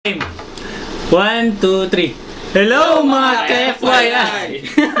1, 2, 3. Hello mga ka-FYI!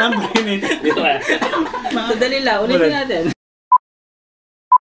 Number minute. Madali lang, ulitin natin.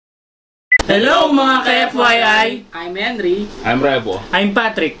 Hello mga ka-FYI! I'm Henry. I'm Rebo. I'm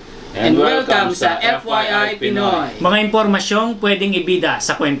Patrick. And welcome sa FYI Pinoy. Mga impormasyong pwedeng ibida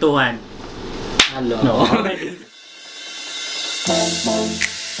sa kwentuhan. Hello. No.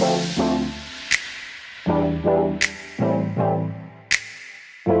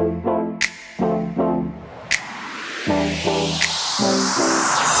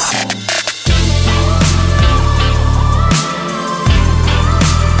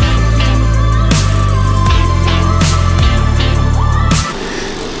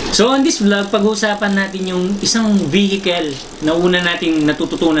 So on this vlog, pag-uusapan natin yung isang vehicle na una nating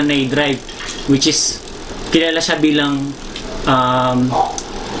natututunan na i-drive, which is kilala siya bilang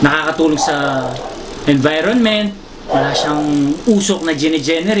nakakatulong sa environment, wala siyang usok na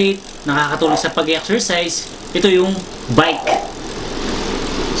gene-generate, nakakatulong sa pag-exercise. Ito yung bike.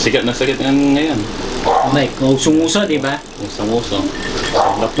 Sikat na ngayon. Bike, o sumuso, di ba? Yung sanguso.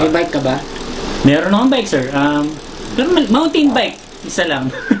 May bike ka ba? Meron akong bike, sir. Pero mountain bike. Isa lang.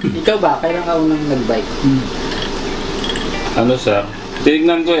 Ikaw ba? Kailan ka unang nag-bike? Ano sir?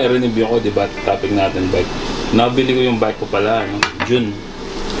 Tinignan ko review ko, diba? Topic natin bike. Nabili ko yung bike ko pala, no? June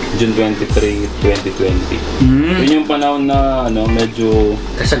 23, 2020. Yun yung panahon na medyo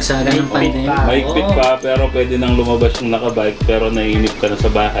Kasagsagan ng pandemic. mahigpit pa, pero pwede nang lumabas yung nakabike, pero naiinip ka na sa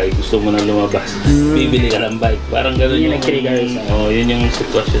bahay, gusto mo na lumabas, bibili ka ng bike. Parang gano'n Yun yung nag-trigger sa akin. yun yung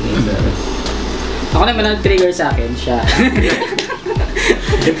sitwasyon yun. Ako naman nag-trigger sa akin, siya.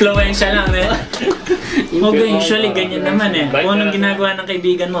 Influensya lang, eh. Okay, usually ganyan naman eh. Kung anong ginagawa ng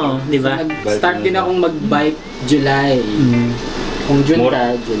kaibigan mo, di ba? Nag-start din akong mag-bike July. Kung June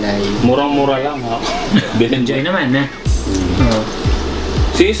ka, July. Murang-mura lang ha. Enjoy naman, eh.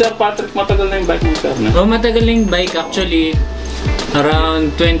 Si Sir Patrick, matagal na yung bike mo sir, no? Oh, matagal yung bike actually,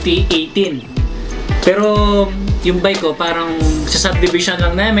 around 2018. Pero yung bike ko, parang sa subdivision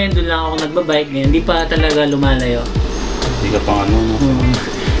lang namin, doon lang ako nagbabike. Hindi pa talaga lumalayo. Hindi ka pang no?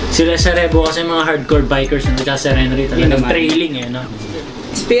 Sila sa Rebo kasi mga hardcore bikers na sa Henry talagang trailing eh, no?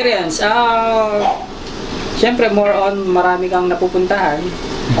 Experience, siyempre more on marami kang napupuntahan.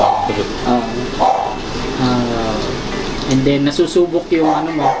 And then nasusubok yung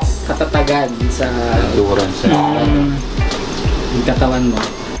katatagan sa Endurance. yung katawan mo.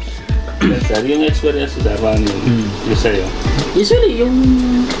 Sir, yung experience sir, paano yung sa'yo? Usually yung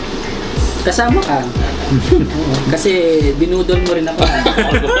kasama ka. Kasi binudol mo rin ako.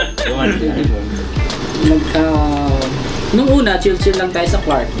 Nung una, chill-chill lang tayo sa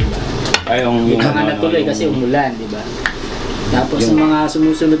Clark, diba? Hindi ka nga natuloy kasi umulan, diba? Tapos yung mga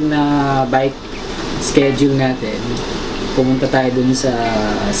sumusunod na bike schedule natin, pumunta tayo dun sa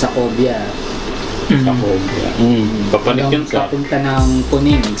Cobia. Sa Cobia. Papanik yun sa? Papunta ng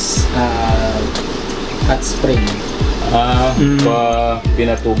Punings, Hot Spring.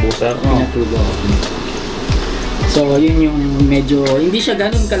 Pinatubo sir? Pinatubo. So, yun yung medyo, hindi siya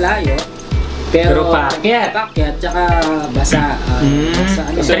ganun kalayo. Pero paakyat, tsaka basa.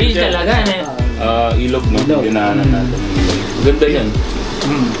 Trail talaga, eh. Ilog, no? Dinaanan natin. Ganda yan.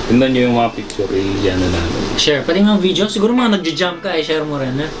 Tingnan nyo yung mga picture, yan na natin. Share, pati nga video. Siguro mga nagja-jump ka, share mo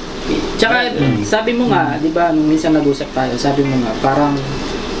rin, eh. Tsaka, sabi mo nga, di ba, nung minsan nag-usap tayo, sabi mo nga, parang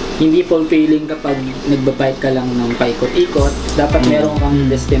hindi fulfilling kapag nagbabike ka lang ng paikot-ikot, dapat meron kang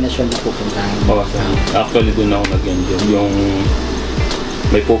destination na pupuntahan. Actually, doon ako nag-enjoy. Yung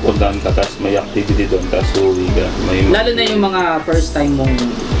may pupuntahan ka, tapos may activity doon, tapos uwi ka. Lalo na yung mga first time mong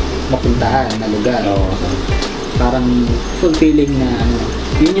mapuntahan na lugar. Parang fulfilling na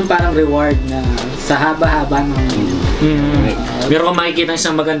yun yung parang reward na sa haba-haba ng meron kang makikita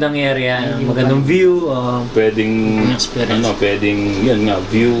isang magandang area, magandang view, pwedeng yun nga,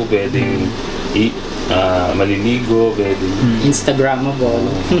 view, pwedeng maliligo, pwedeng Instagrammable.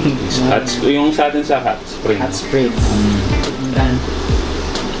 Yung sa atin sa Hot Spring. Hot Spring.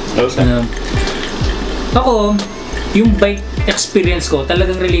 Ako, yung bike experience ko,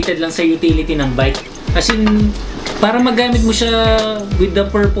 talagang related lang sa utility ng bike. As in, para magamit mo siya with the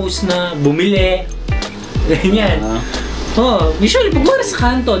purpose na bumili, ganyan. Usually, pag wala sa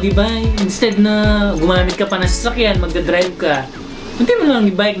kanto, di ba? Instead na gumamit ka pa ng sasakyan, magdadrive ka, hindi mo lang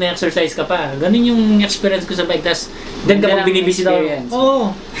i-bike na exercise ka pa. Ganun yung experience ko sa bike. Tapos, then kapag binibisita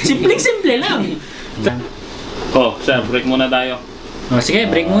ko, simple lang. Sir, break muna tayo. Sige,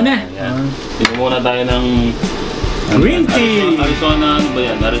 break muna. Tignan muna tayo ng Green tea! Arizona, ano ba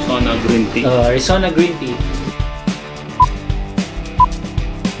yan? Arizona green tea. Arizona green tea.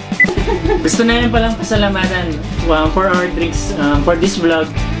 Gusto namin palang pasalamatan for our drinks, for this vlog,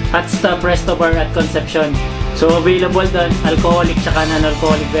 at Stop Resto Bar at Concepcion. So available doon, alcoholic tsaka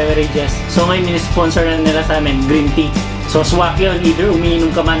non-alcoholic beverages. So ngayon in-sponsor na nila sa amin, green tea. So swak yun, either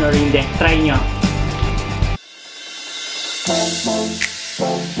umiinom ka man or hindi. Try nyo.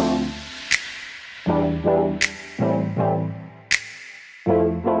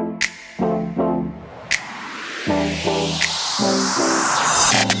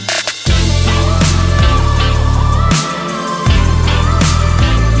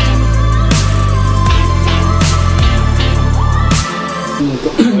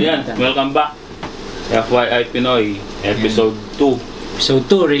 Ayan, welcome back. FYI Pinoy, episode 2. So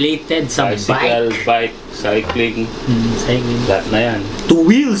 2, related sa Bicycle, bike, cycling, cycling. lahat na yan. 2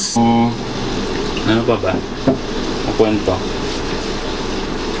 wheels! Ano pa ba? Ang kwento.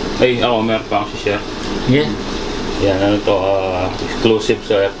 Ay, ako, meron pa akong share. Yeah. Yan, ano to, exclusive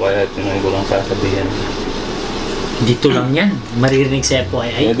sa FYI Pinoy ko lang sasabihin. Dito lang yan. Maririnig sa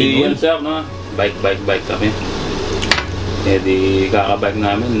FYI. Di yan sir, no? Bike kami. Di kakabike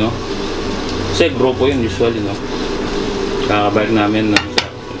namin, no? Kasi grupo yun usually, no? Kakabike namin, no?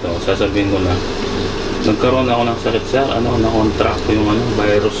 Ito, sasabihin ko na. Nagkaroon ako ng sakit, sir. Ano, na-contract ko yung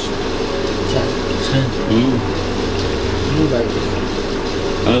virus. Saan? Ano ba ito?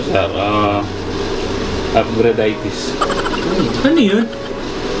 Ano, sir? Upgraditis. Ano yun?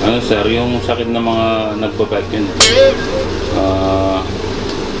 Ano, sir? Yung sakit ng mga nagbabike yun.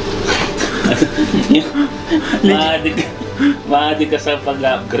 Maadik ka sa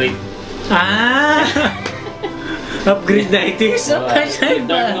pag-upgrade. Ah! Upgraditis? Yung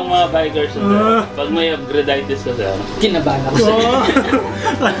term ng mga bikers, pag may upgraditis ka, sir. Kinabahan ako sa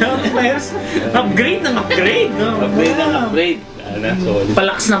Upgrade ng upgrade. No? Upgrade ng upgrade. Solid.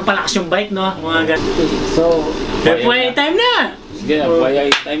 Palaks ng palaks yung bike, no? Mga ganito. So, FYI time na! Sige, FYI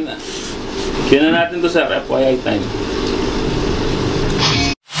time na. Kaya natin to, sir. FYI time.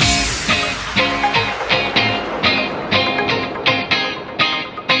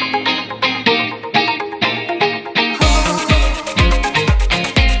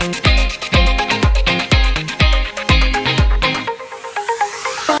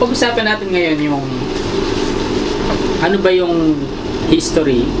 pag-usapan natin ngayon yung ano ba yung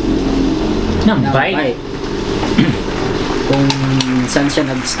history ng bike. Kung saan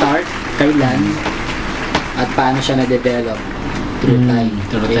siya nag-start, kailan, at paano siya na-develop through time.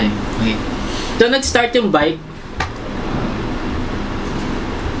 Through time. Okay. So, nag-start yung bike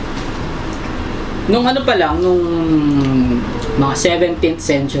nung ano pa lang, nung mga 17th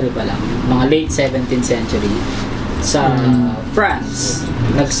century pa lang, mga late 17th century, sa France,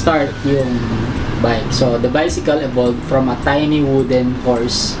 nag-start yung bike. So, the bicycle evolved from a tiny wooden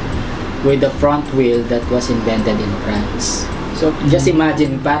horse with a front wheel that was invented in France. So, just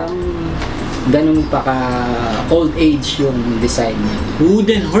imagine, parang ganun pa ka old age yung design niya.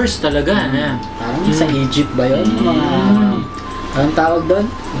 Wooden horse talaga, na. Parang sa Egypt ba yun? Mga, anong tawag doon?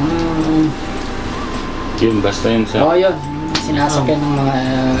 Yun, basta yun sa... Oo, yun. Sinasakyan ng mga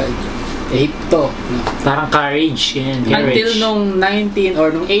Egypto. Parang carriage. Yan, Until nung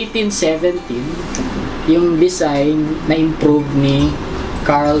 1817, yung design na improve ni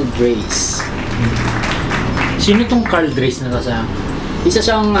Carl Dreis. Sino tong Carl Dreis na kasama? Isa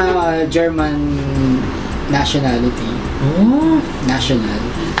siyang German nationality. Oh. National.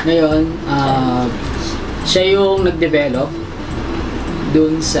 Ngayon, siya yung nag-develop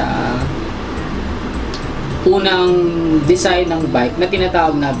dun sa unang design ng bike na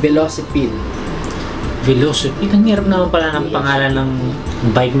tinatawag na velocipede. Velocipede? Ang hirap naman pala ng pangalan ng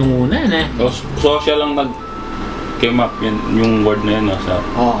bike nung una, na. So, siya lang nag-came up yun, yung word na yun. No, sa...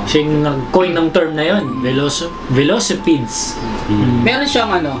 Siya yung nag-coin ng term na yun. Velocipedes. Meron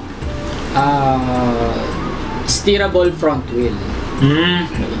siyang steerable front wheel.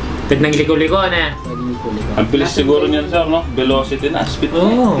 Pwede nang liko-liko, na. Ang bilis siguro niyan, sir, no? Velocity na, speed na.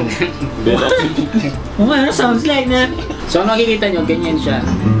 Oh. Velocity. Ano sounds like, na. So, nakikita nyo, ganyan siya.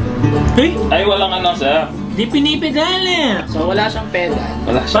 Hey, Ay, walang ano, sir. di pinipedal, eh. So, wala siyang pedal.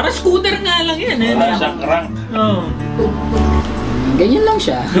 Wala siya. Para scooter nga lang yan, eh. Wala siyang crank. Oh. Ganyan lang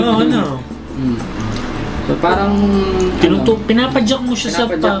siya. Oo, ano. So, parang... Pinapadyak mo siya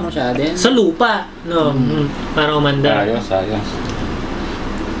pinapadyak mo siya din. sa lupa, no? Para umanda. Ayos.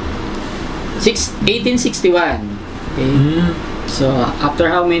 1861. Okay? So, after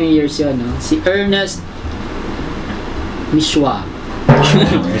how many years yun, no? Si Ernest Mishwa.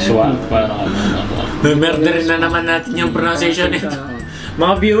 Visual. Parang ano. Murderin na naman natin yung pronunciation nito.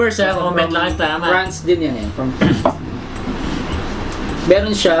 Mga viewers, comment lang tama. France din yan, eh. From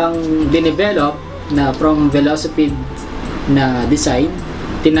meron siyang dinevelop na from velocipede na design.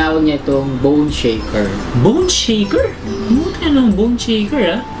 Tinawag niya itong bone shaker. Bone shaker? Buti ng bone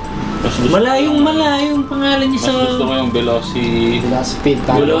shaker, ah. Malayong pangalan niya Mas sa gusto ko yung Velocipede.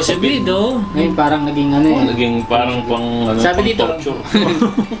 Velocipede, oh. Ngayon parang naging ano eh. Naging parang pang Sabi pang dito, torture.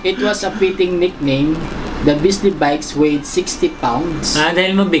 it was a fitting nickname. The Beastly bikes weighed 60 pounds.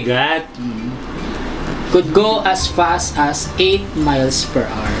 Dahil mabigat. Could go as fast as 8 miles per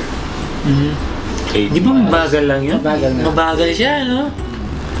hour. Di ba mabagal lang yun? Mabagal na. Mabagal siya, no?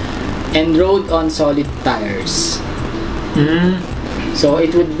 And rode on solid tires. Mm. So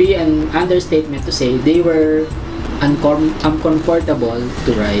it would be an understatement to say they were uncomfortable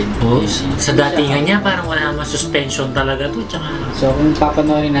to ride. Oh, sa datingan niya, parang wala naman suspension talaga to. Tsaka, So kung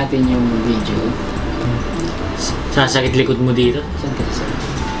papanoorin natin yung video, sasakit likod mo dito. saan ka sa?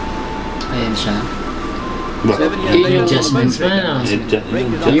 Ayan siya. Bakit? Yun yung Adjustments pa, no?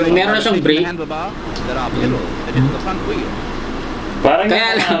 Yung meron na siyang brake. Parang Kaya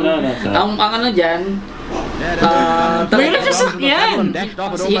lang, ang ano dyan, Mahirap sa sakyan!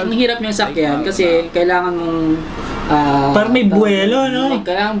 Ang hirap yung sakyan kasi kailangan mong Parang may buwelo, no?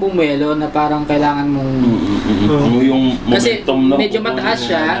 Kailangan bumuelo na parang kailangan mong yung kasi momentum na medyo mataas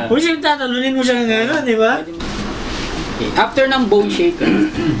siya. Kung siyang tatalunin mo siya ng gano'n, di ba? After ng Bone Shaker,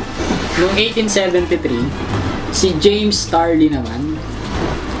 noong 1873, si James Starley naman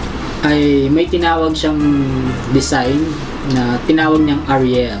ay may tinawag siyang design na tinawag niyang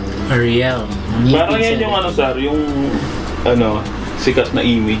Ariel. Ariel. Parang yan yung ano, sir, yung ano, sikat na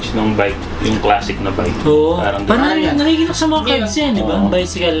image ng bike, yung classic na bike. Oo. Parang Parang yan. nakikita sa mga cards yan, di ba? Oo.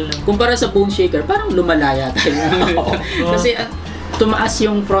 Bicycle. Kumpara sa Bone Shaker, parang lumalaya tayo. Kasi tumaas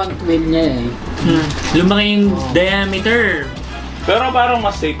yung front wheel niya eh. Lumaki yung diameter. Pero parang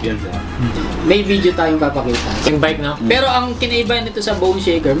mas safe yan, sir. May video tayong papakita. Yung bike, no? Pero ang kinaiba nito sa Bone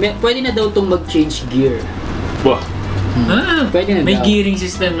Shaker, pwede na daw itong mag-change gear. Wah, Pwede na May daw. gearing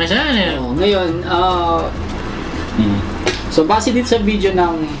system na siya. Oo, ngayon, so base dito sa video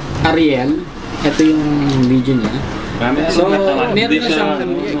ng Ariel, ito yung video niya. So, meron na siyang,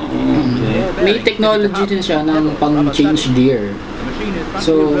 may technology din siya ng pang-change gear.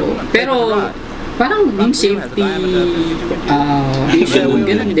 So, pero parang yung safety issue,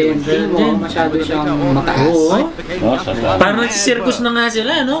 ganun din. Tingnan mo, masyado siyang mataas. Oo. Parang Parang nagsisirkus na nga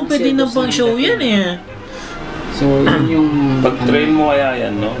sila, no? Pwede na pang show yan, eh. So, yun yung... pag-train mo kaya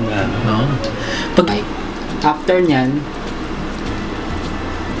yan, no? No? Pag after nyan,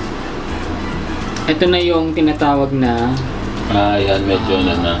 ito na yung tinatawag na yan, medyo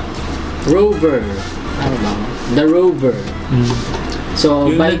na. Rover. Ano ba? The Rover.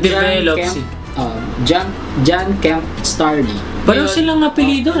 So, Yung by nag-develop John Kemp Starley. Parang Ngayon, silang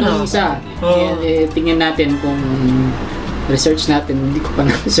apelido, yung no? isa. Oo. Tingnan natin kung research natin, hindi ko pa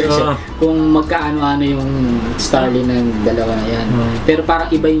na-research Oo. kung magkaano-ano yung Starley ng dalawa na yan. Oo. Pero parang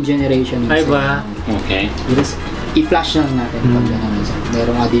iba yung generation. Ay ba? Okay. I-flash na natin pag ano,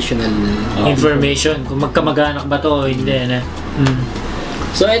 merong additional Information. Kung magkamag-anak ba to o hindi, na?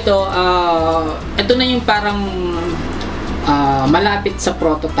 So ito na yung parang malapit sa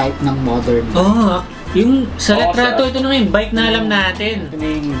prototype ng modern. Oo. Yung sa Oo, retrato, sir. ito na yung bike na alam natin. Ito na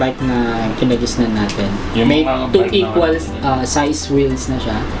yung bike na kinagisnan natin. Yung May mga two bike na- equal size wheels na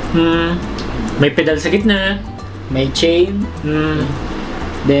siya. May pedal sa gitna. May chain.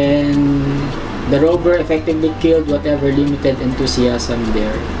 Then the Rover effectively killed whatever limited enthusiasm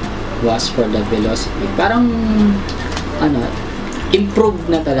there was for the velocity. Parang improved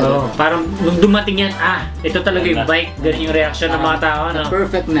na talaga. Oh, parang nung dumating yan, ito talaga yung bike. Ganun yung reaction ng mga tao, no?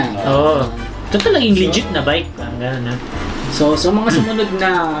 Perfect na. Oo. Ito talaga yung legit na bike. Parang ganun, ha? So, sa mga sumunod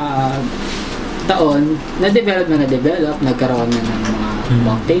na taon, na-develop, nagkaroon na ng mga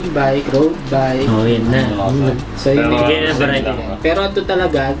mountain bike, road bike. Oo, yun na. So, yun Bigyan na variety. Pero ito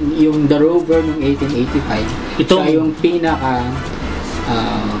talaga, yung The Rover noong 1885, Itong- siya yung pinaka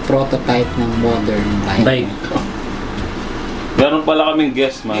prototype ng modern bike. Bike. Meron pala kaming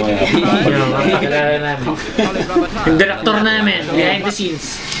guest, mamaya. Yung kapakilala namin. Yung director namin, behind the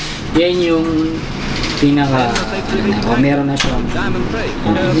scenes. Yan yung pinaka, meron na siyang,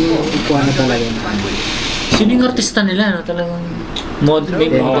 ikuha na talaga na. Sino yung artista nila, no? Talagang modern, may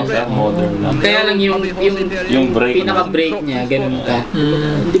Oo, modern. sir, modern na. Kaya lang Yung brake. pinaka-brake niya, ganun ka.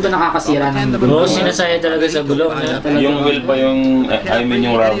 Hindi ba nakakasira ng Oo, sinasaya talaga sa gulong, ha? Yung wheel pa yung,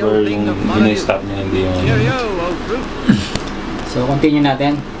 yung rubber, yung in-stop niya, hindi yung... So, continue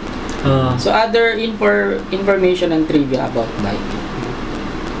natin. Oo. So, other information and trivia about bike.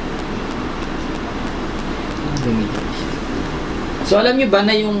 So, alam nyo ba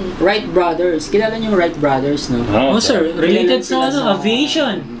na yung Wright Brothers, kilala nyo yung Wright Brothers, no? Oh, sir, related Sila sa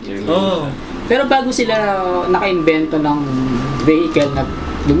aviation. Oh, Pero bago sila naka-invento ng vehicle na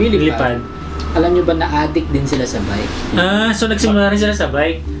lumilipad, lipad. alam nyo ba na addict din sila sa bike? So nagsimula rin sila sa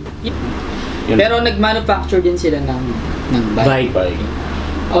bike. Yun. Pero nag-manufacture din sila ng bike. Bike.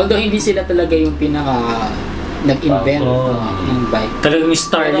 Although hindi sila talaga yung pinaka nag-invent Oo. ng bike. Talagang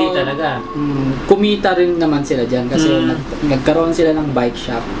Starley Pero, talaga. Kumita rin naman sila dyan kasi nagkaroon sila ng bike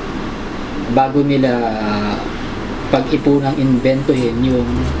shop bago nila pag-ipunang inventohin yung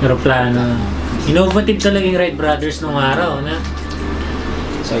Aeroplano. Innovative talaga yung Wright brothers nung araw, na?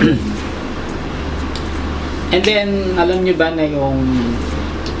 so yun. And then, alam nyo ba na yung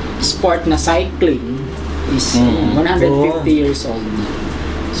sport na cycling is 150 years old na.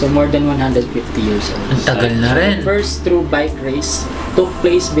 So more than 150 years old. Ang tagal na rin. The first true bike race took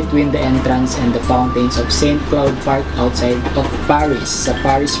place between the entrance and the fountains of Saint Cloud Park outside of Paris, sa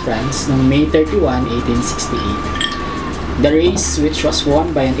Paris, France, noong May 31, 1868. The race, which was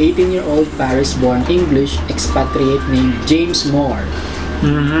won by an 18-year-old Paris-born English expatriate named James Moore,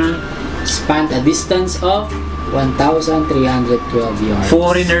 spanned a distance of 1,312 yards.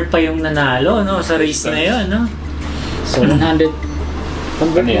 Foreigner pa yung nanalo, no? Sa race na yun, no? So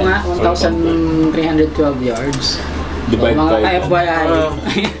convert mo nga, 1,312 yards. Divide So, mga by FYI.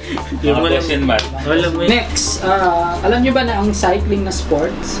 Yung mga walang- question mark. Alam mo yun. Next, alam nyo ba na ang cycling na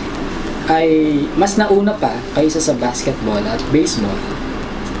sports ay mas nauna pa kaysa sa basketball at baseball?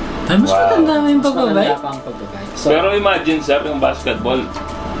 Ay, mas Wow. matanda mo yung Mas pagbabay. maganda pa ang pagbabay. So, Pero imagine sir, yung basketball,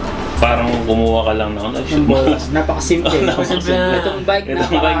 parang kumuha ka lang ng yung ball, napakasimple. Napakasimple. Itong bike,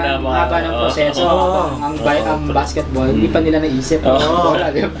 Itong bike na napakahaba ng proseso. Oo. Ang basketball, hindi pa nila naisip. Oo. Wala,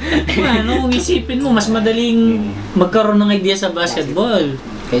 di ba? Ano, kung isipin mo, mas madaling magkaroon ng idea sa basketball.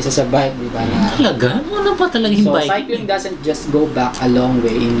 Kaysa sa bike, di ba? Na, Talaga? Ano pa talaga yung so, bike? cycling doesn't just go back a long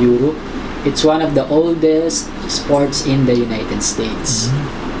way in Europe. It's one of the oldest sports in the United States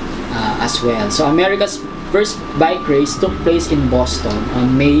as well. So, America's first bike race took place in Boston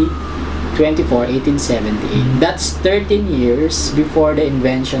on May 24, 1878. That's 13 years before the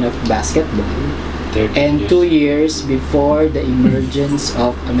invention of basketball and 2 years before the emergence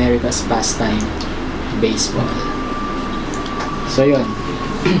of America's pastime, baseball. So, yun.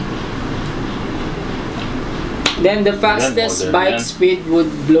 Then the fastest modern bike yan. speed would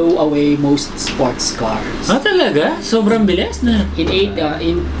blow away most sports cars. Ah, talaga? Sobrang bilis na.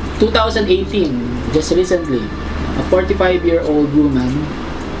 In 2018, just recently, a 45-year-old woman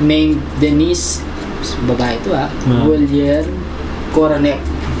named Denise, babae ito William Coronet,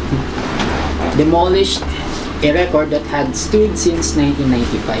 demolished a record that had stood since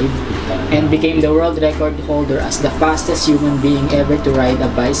 1995 and became the world record holder as the fastest human being ever to ride a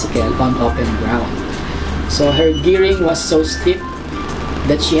bicycle on open ground. So her gearing was so steep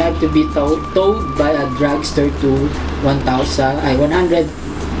that she had to be towed by a dragster to 100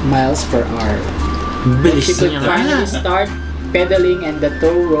 miles per hour. Bilis She could niya finally nga. start pedaling and the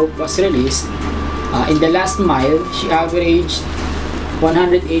tow rope was released. In the last mile, she averaged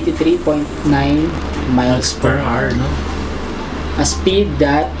 183.9 miles per hour. no? A speed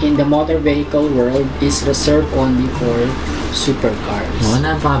that in the motor vehicle world is reserved only for supercars. Oo,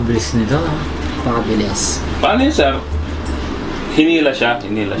 napakabilis nito. Pabilis. Paano yun sir? Hinila siya.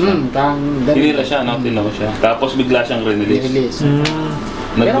 Parang Hinila siya, no? Tinawa siya. Tapos bigla siyang release. Release.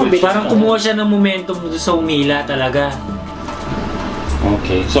 Nag-bridge bilis Parang siya. kumuha siya ng momentum doon sa umila talaga.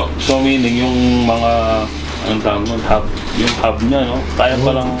 Okay. So meaning yung mga anong tawag nun, yung hub niya, no? Kaya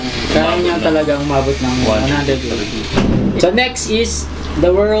palang Kaya niya talagang umabot ng 180. So next is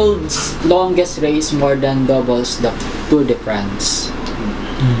the world's longest race more than doubles the Tour de France.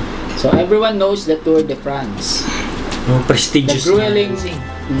 So everyone knows the Tour de France. Yung prestigious The grueling na.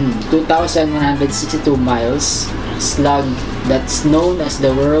 2,162 miles slug that's known as the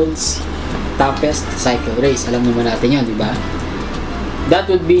world's toughest cycle race. Alam naman natin yan, di ba? That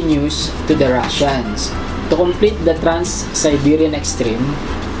would be news to the Russians. To complete the Trans-Siberian Extreme,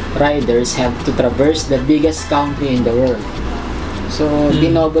 riders have to traverse the biggest country in the world. So,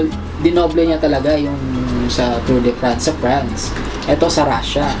 dinoble niya talaga yung sa Tour de France sa France. Ito sa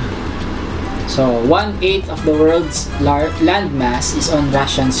Russia. So, 1/8 of the world's landmass is on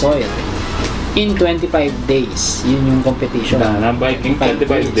Russian soil in 25 days. Yun yung competition. na biking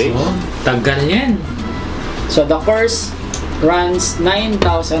 25 days. Oh, tagal yan. So, the course runs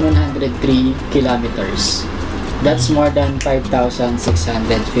 9,103 kilometers. That's more than 5,656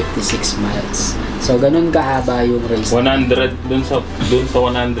 miles. So, ganun kahaba yung race. 100 dun sa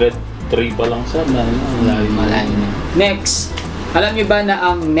 103 pa lang sir. Malayo na. Next, alam niyo ba na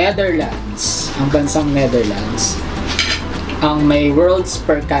ang Netherlands, ang bansang Netherlands, ang may world's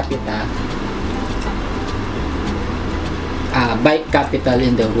per capita bike capital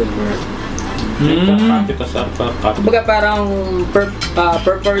in the whole world. Per capita sir, per capita. Kumbaga parang per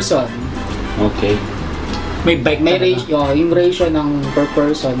person, Okay. May bike may talaga. ratio, yung ratio ng per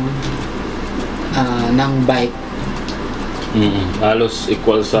person ng bike. Halos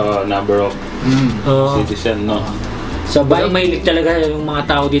equal sa number of Oo. citizen, no? So Baka bike mahilig talaga yung mga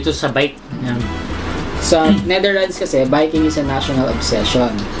tao dito sa bike. Yan. sa Netherlands kasi, biking is a national obsession,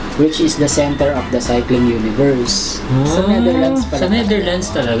 which is the center of the cycling universe. Sa Netherlands pala. Sa Netherlands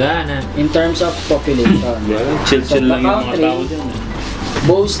talaga. Na. In terms of population. Chill-chill lang yung mga country tao dyan.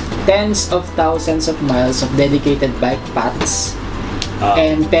 boasts tens of thousands of miles of dedicated bike paths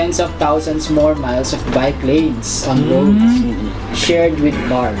and tens of thousands more miles of bike lanes on roads shared with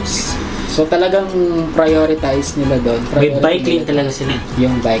cars. So talagang prioritize nila doon. May Priority bike lane nila talaga sila.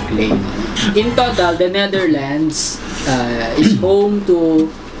 yung bike lane. In total, the Netherlands is home to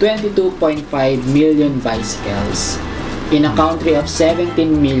 22.5 million bicycles in a country of 17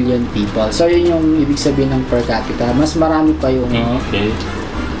 million people. So yun yung ibig sabihin ng per capita. Mas marami pa yung Okay.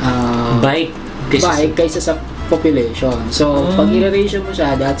 Bike. bike kaysa sa population. So pag i-ratio mo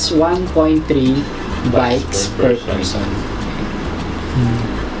siya, that's 1.3 bikes per person.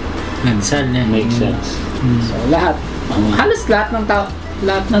 Nansal na. Makes sense. So lahat, halos lahat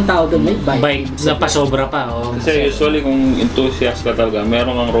ng tao doon may bike. Bike na pasobra pa. Oh. Kasi usually kung enthusiast ka talaga,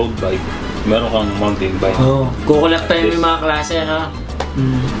 meron kang road bike, meron kang mountain bike. Oh, kukulak tayo yung mga klase, no?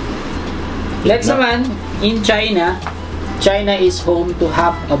 Next naman, in China, China is home to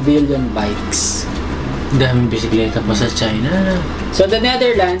 500 million bikes. Daming bisikleta pa sa China. So the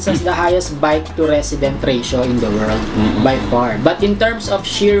Netherlands has the highest bike to resident ratio in the world by far. But in terms of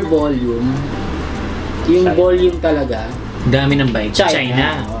sheer volume, yung China. volume talaga, Dami ng bike.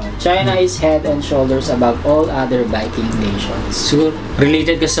 China. China is head and shoulders above all other biking nations. So,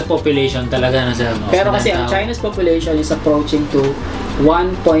 related ka sa population talaga na sa Pero sa kasi ang tao. China's population is approaching to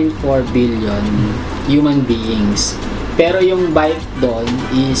 1.4 billion human beings. Pero yung bike doon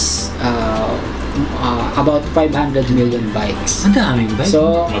is about 500 million bikes. Ang daming bike.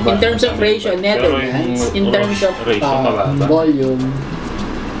 So, in Mababa. terms of ratio, Netherlands, Pero yung in terms of ratio, mababa. volume,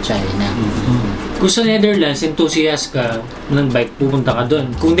 China. Kung sa Netherlands, enthusiast ka ng bike, pupunta ka doon.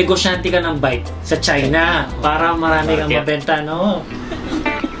 Kung negosyante ka ng bike sa China, para marami kang Market. mabenta, no?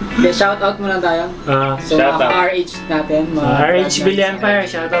 Okay, shout out muna tayo. So, Shout mga out. RH natin. Mga RH Billy Empire,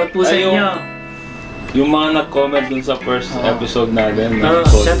 shoutout po sa Ay, inyo. Yung mga nag-comment dun sa first episode natin.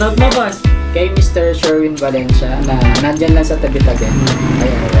 Shoutout mo, boss. Kay Mr. Sherwin Valencia na nandyan lang sa tabi-tabi.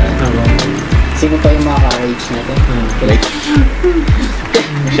 Ayan. Sino pa yung mga RH natin?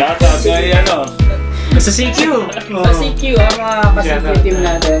 Shoutout kay ano. Sa CQ. Sa CQ, mga ka-CQ team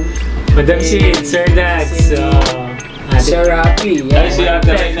natin. Madam Sid, Sir Dax, Sir Rafi. Ay, si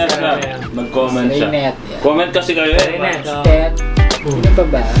Ate Reynet na. Nag-comment siya. Reynet. Comment kasi kayo eh. Reynet. Ted. Sino pa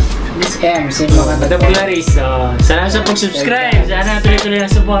ba? Miss M. Sino mga Madam Clarice, salamat sa pag-subscribe. Sana tuloy-tuloy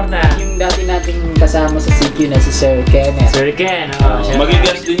ang suporta. Yung dati nating kasama sa CQ na si Sir Kenneth. Sir Ken,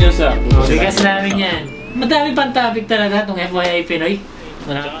 Magigas din yun sa. Bigas namin yan. Madami pang topic talaga itong FYI Pinoy.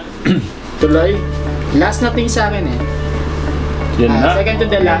 Tuloy. Last na thing sa akin eh. Yan na. Second to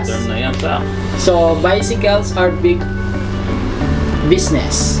the last. Turn na yan sa. So, bicycles are big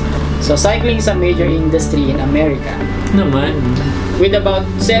business. So, cycling is a major industry in America. Naman. With about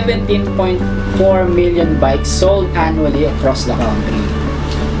 17.4 million bikes sold annually across the country.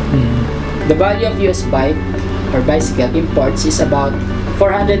 The value of US bike or bicycle imports is about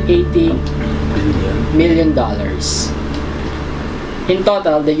 $480 million. In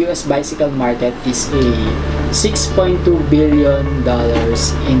total, the US bicycle market is a $6.2 billion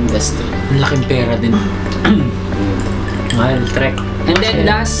industry. Laking pera din. Mahal, trek. And then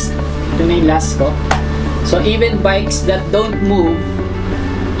last, ito na yung last ko. So even bikes that don't move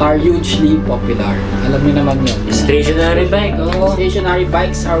are hugely popular. Alam niyo naman yun. Stationary bike, oh. Stationary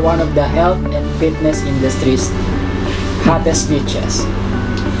bikes are one of the health and fitness industry's hottest niches.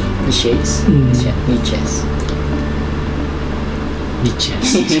 Niches? Niches. Niches.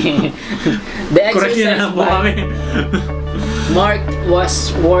 The Correct yun exercise na po kami. market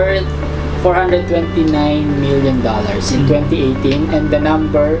was worth $429 million in 2018 and the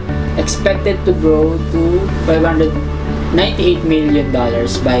number expected to grow to $598 million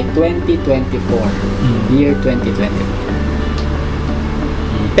by 2024, year 2024.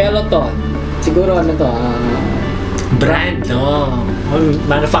 Peloton, siguro ano to, Brand, no?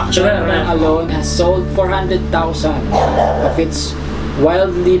 Manufacturer. Peloton alone has sold 400,000 of its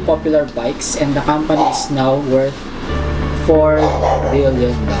wildly popular bikes and the company is now worth $4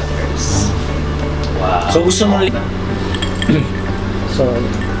 billion. Wow. So gusto mo So,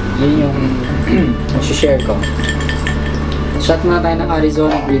 yun yung share ko. Shot muna tayo ng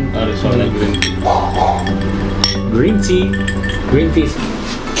Arizona Green Tea. Arizona Green Tea. green tea. Green tea.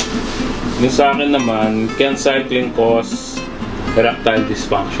 Yung sa akin naman, can cycling cause erectile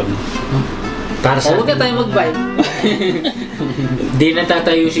dysfunction? Para sa Huwag na tayo mag-bike. di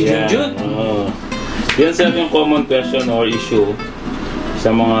natatayo si Junjun. Oo. Yan sir yung common question or issue sa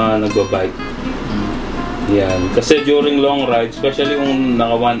mga nagbabike. Yan. Kasi during long ride, especially kung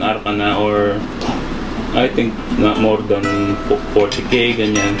naka 1 hour ka na or I think not more than 40k,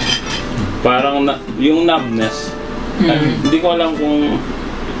 ganyan. Parang yung numbness, hindi ko alam kung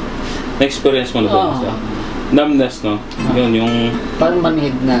na-experience mo na ba yun siya. Numbness, no? Yun, yung... Parang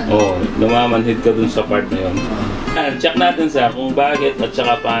manhid na. Oo, namamanhid ka dun sa part na yun. Check natin sa kung bakit at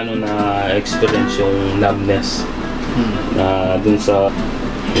saka paano na-experience yung numbness na dun sa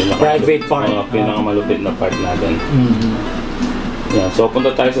Private part. Pinakamalupit na part natin. Yeah, so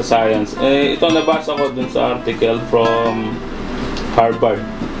punta tayo sa science. Ito nabasa ko dun sa article from Harvard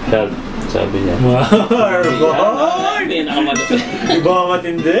Health. Sabi niya. Harvard! Pinakamalupit. Iba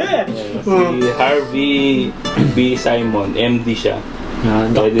matindi. Si Harvey B. Simon, MD siya.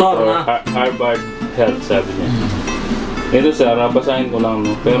 Doktor na. Harvard Health, sabi niya. Ito sir, basahin ko lang,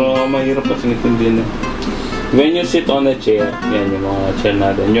 no? Pero mahirap kasi intindihin. When you sit on a chair, yan yung mga chair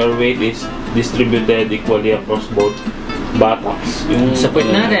natin, your weight is distributed equally across both buttocks. Yung sapit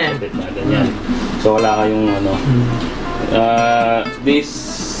natin. Sapit natin, yan. So wala kayong ano. This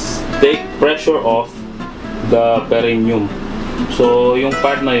take pressure off the perineum. So yung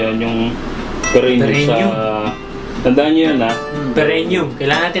part na yon, yung perineum sa... Tandaan nyo yun ha? Perineum.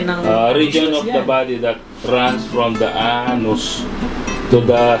 Kailangan natin ng... region of the body that runs from the anus to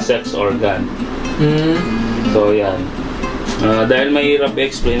the sex organ. So yan. Dahil mahirap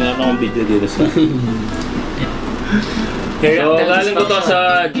i-explain, meron akong video dito sa... So galing ko to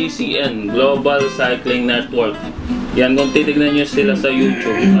sa GCN, Global Cycling Network. Yan, kung titignan nyo sila sa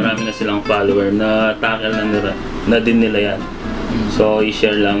YouTube, marami na silang follower na tackle na din nila yan. So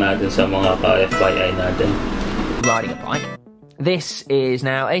i-share lang natin sa mga ka-FYI natin. Riding a bike. This is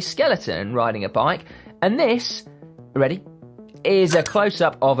now a skeleton riding a bike, and this, ready, is a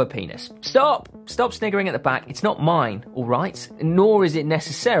close-up of a penis. Stop sniggering at the back. It's not mine, all right? Nor is it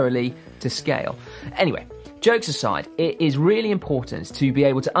necessarily to scale. Anyway, jokes aside, it is really important to be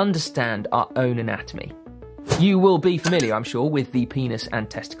able to understand our own anatomy. You will be familiar, I'm sure, with the penis and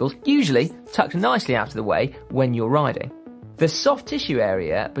testicles, usually tucked nicely out of the way when you're riding. The soft tissue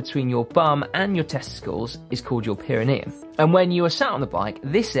area between your bum and your testicles is called your perineum. And when you are sat on the bike,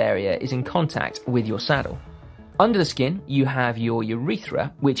 this area is in contact with your saddle. Under the skin, you have your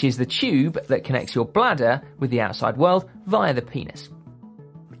urethra, which is the tube that connects your bladder with the outside world via the penis.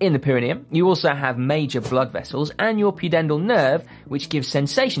 In the perineum, you also have major blood vessels and your pudendal nerve, which gives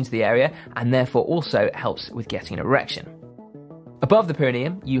sensation to the area and therefore also helps with getting an erection. Above the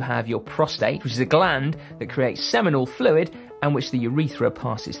perineum, you have your prostate, which is a gland that creates seminal fluid and which the urethra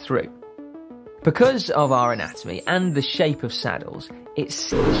passes through. Because of our anatomy and the shape of saddles, it's...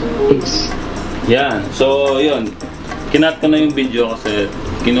 Yan. So, yun. Kinat ko na yung video kasi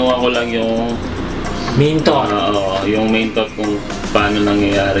kinuha ko lang yung main thought. Yung main thought kung paano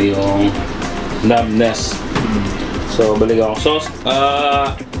nangyayari yung numbness. So, balik ako. So,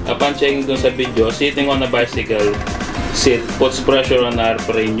 upon checking dun sa video, sitting on a bicycle seat puts pressure on our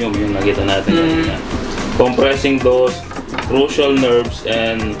perineum, yung nakita natin kanina. Compressing those crucial nerves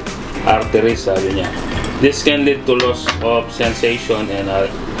and arteries, sabi niya. This can lead to loss of sensation and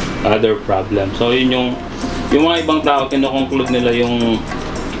other problems. So, yun yung mga ibang tao, kinoconclude nila yung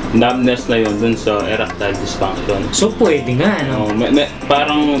numbness na yun dun sa erectile dysfunction. So, pwede nga, no?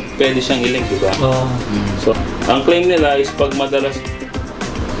 Parang pwede siyang i-link, diba? So, ang claim nila is pag madalas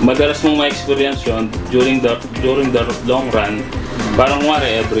mong ma-experience yun during the long run, parang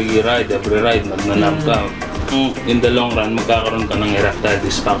every ride, nagnanap ka. In the long run, magkakaroon ka ng erectile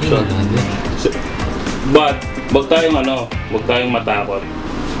dysfunction. But, wag tayong matakot.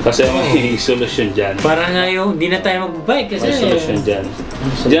 Kasi may solusyon dyan. Para nga hindi na tayo mag-bike kasi... May solusyon dyan.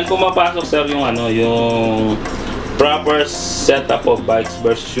 Diyan pumapasok sir yung proper setup of bikes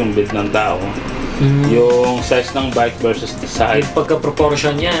versus yung build ng tao. Yung size ng bike versus the height. Yung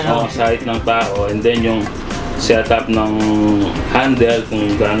pagka-proportion niya. Sa height ng tao. And then yung setup ng handle,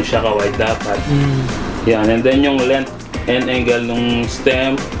 kung gaano siya ka-wide dapat. Yan. And then yung length and angle ng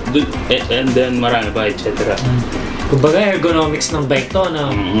stem. And then marami pa, etc. Kumbaga ergonomics ng bike to, no?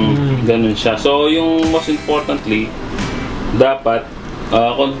 Ganun siya. So, yung most importantly, dapat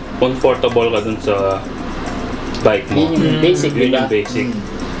comfortable ka dun sa bike mo. Yun yung basic, Yun diba? yung basic.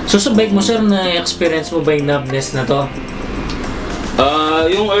 So, sa bike mo, sir, na-experience mo ba yung numbness na to?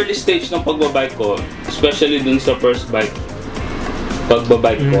 Yung early stage ng pagbabike ko, especially dun sa first bike,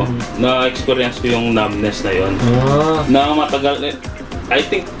 pagbabike ko, na-experience ko yung numbness na yon. Na matagal, I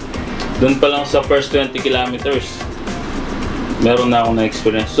think Doon pa lang sa first 20 kilometers, meron na akong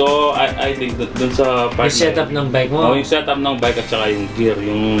na-experience. So, I think that doon sa part Yung setup ng bike mo. yung setup ng bike at saka yung gear,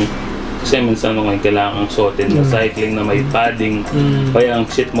 kasi minsan ngayon kailangan kang suotin na cycling na may padding, kaya ang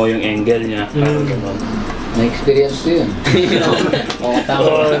sit mo yung angle niya, parang gano'n. Na-experience ko yun. Oo,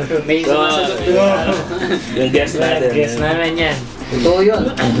 tama. May sumasagot doon. Yung guest natin. Guess namin yan. Totoo yun.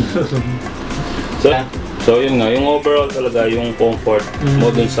 So yun nga, yung overall talaga, yung comfort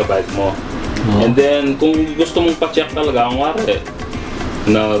mo dun sa bike mo. And then, kung gusto mong pa-check talaga, kung wari,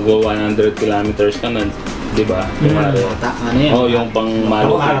 nag-go 100 kilometers ka na, di ba? Kung wari, Ano yan? yung pang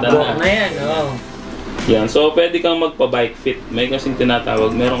malupitan Walk na yan. Yan, so pwede kang magpa-bike fit. Meron kasing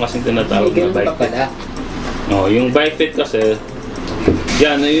tinatawag na bike fit. Yung bike fit kasi,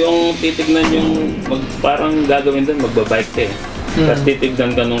 yan, yung titignan yung, parang gagawin doon, magba-bike ka eh. Tapos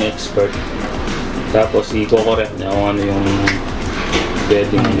titignan ka nung expert. Tapos i-correct niya kung ano yung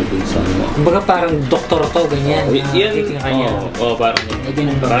pwedeng ano din sa ano. Kumbaga parang doktor to, ganyan. Yan, Titingnan ka niya.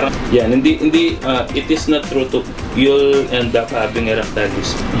 parang, yan, hindi, it is not true to, you'll end up having erectile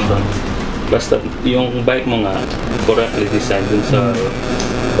dysfunction. Basta yung bike mo nga, correctly designed dun sa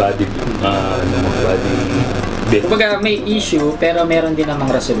body bit. Kumbaga may issue, pero meron din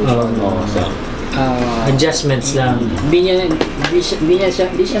namang resolution. So, Adjustments lang. Hindi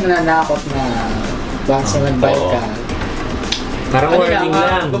siya nananakot na once na nag-bike ka. Parang warning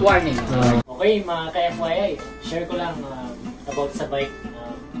lang. Warning. Okay, mga ka-FYI, share ko lang about sa bike.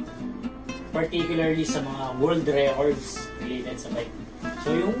 Particularly sa mga world records related sa bike.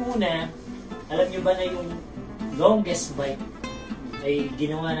 So yung una, alam nyo ba na yung longest bike ay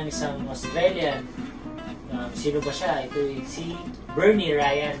ginawa ng isang Australian? Sino ba siya? Ito si Bernie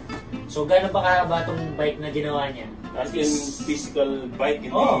Ryan. So gano'n ba kahaba itong bike na ginawa niya? as in physical bike,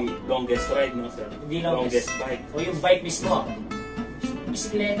 hindi longest ride, no sir? Hindi longest bike. O yung bike mismo,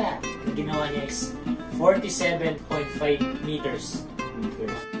 bisikleta, ang ginawa niya is 47.5 meters.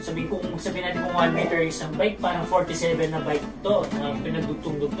 Sabihin natin kung 1 meter isang bike, parang 47 na bike to, na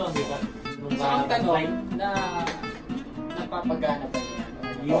pinagdugtong-dugtong, di ba? So ang tanong na napapagana ba niya?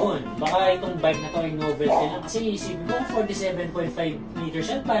 Yun, baka itong bike na to ay novelty lang. Kasi isipin mo, 47.5 meters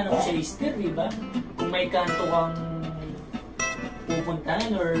yan, paano ko siya i-steer, di ba? Kung may kanto kang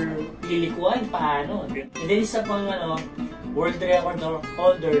pupuntahan or lilikuan, paano? And then isa pang world record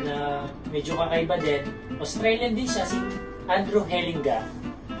holder na medyo kakaiba din, Australian din siya, si Andrew Hellinga.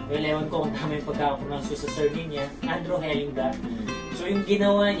 Well, ewan ko kung tama yung pagkakapronounce sa surname niya, Andrew Hellinga. So yung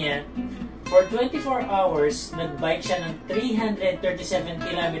ginawa niya, for 24 hours, nag-bike siya ng 337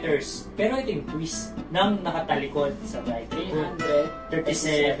 kilometers. Pero ito yung twist ng nakatalikod sa bike.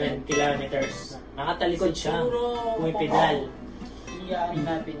 337 kilometers. Nakatalikod siya. Pumipedal. Iyaan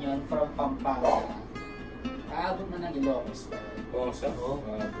natin yun from Pampanga. Aabot na ng Ilocos ba? Oo, sir. So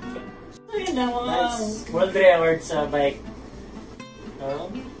yun ang mga world records sa bike.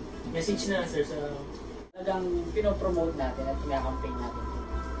 Message na sir sa... Talagang pinopromote natin at pinakampaign natin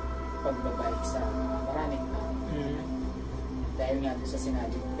pagbabike sa maraming tao. Dahil nga doon sa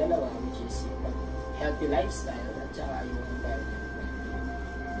sinabi ng dalawa, which is yung healthy lifestyle at saka yung environment.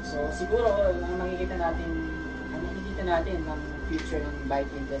 So siguro ang makikita natin ng future ng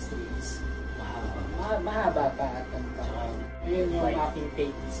bike industry is mahaba pa at yun yung aking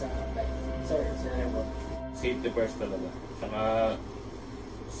take sa bike. Sir. Safety first talaga. Saka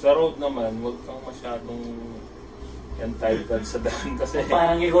sa road naman, huwag kang masyadong entitled sa daan kasi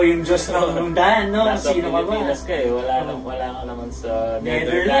Parang ikaw yung Diyos ng daan, no? nasa Sino ka ba? Pilipinas ka eh. Wala ka naman sa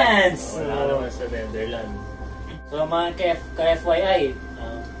Netherlands. Wala ka naman sa Netherlands. So mga ka-FYI,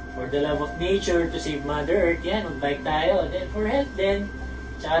 for the love of nature, to save Mother Earth, yan, mag-bike tayo. Then for health din,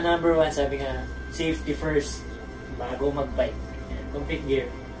 tsaka number 1, sabi nga, safety first, bago mag-bike. Yan, complete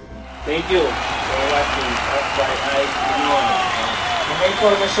gear. Thank you for watching FYI Pinoy. Kung may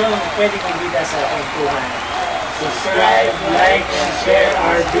informasyon, pwede magbida sa kwentuhan. Subscribe, like, and share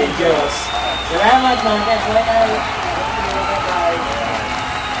our videos. Salamat mga ka-FYI!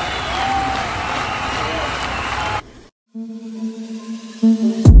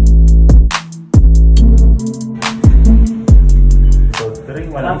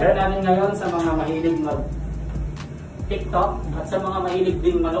 Malapit namin ngayon sa mga mahilig mag-TikTok at sa mga mahilig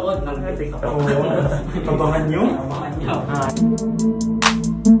din manood ng TikTok. Abangan nyo? Abangan nyo.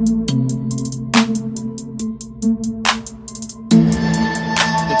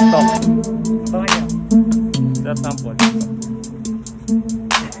 TikTok. Abangan nyo. That's sample.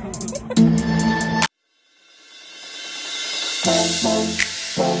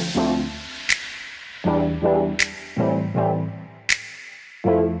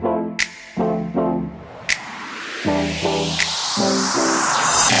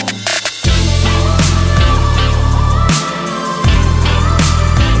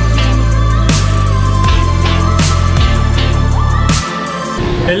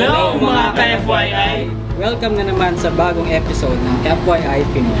 Hello mga ka-FYI! Welcome na naman sa bagong episode ng FYI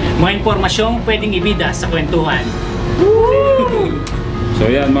Pinoy. Mga impormasyong pwedeng ibida sa kwentuhan. So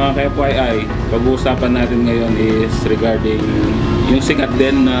yan mga ka-FYI, pag-uusapan natin ngayon is regarding yung sikat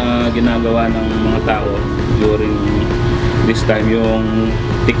din na ginagawa ng mga tao during this time, yung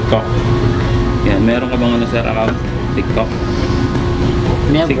TikTok. Yan, meron ka bang ano sir account? TikTok?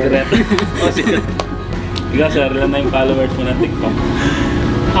 Never. Secret? Oh, secret. Ikaw sir, ilan na yung followers mo na TikTok?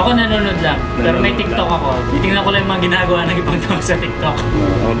 Ako nanonood lang, pero may Nanonood TikTok lang. ako. Titingnan ko lang yung mga ginagawa ng ibang tao sa TikTok.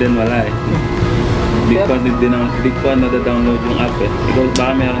 Ako din wala eh. Di ko nada-download yung app eh. Ikaw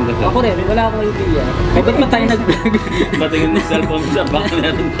baka meron ka sir? Ako rin, wala akong idea. Eh, ba't pa tayo nag-vlog? Patingin ng cellphone sa baka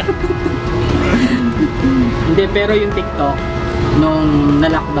meron ka. Hindi, pero yung TikTok, nung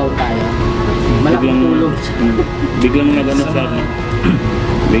na-lockdown tayo, malaking tulong siya. Biglang nag-ano sa akin.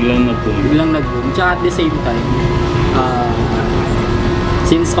 Biglang nag-boom. Biglang nag-boom. Tsaka at the same time,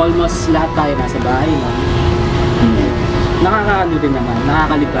 since almost lahat tayo nasa bahay na, nakakaano din naman,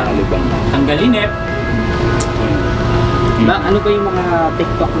 nakakalibang. Alibang. Tanggalin eh. Ba, ano ba yung mga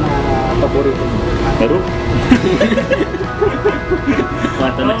TikTok na paborito mo? Pero?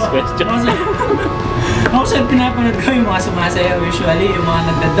 What the next question? Ako sir, pinapanood ko yung mga sumasayaw usually, yung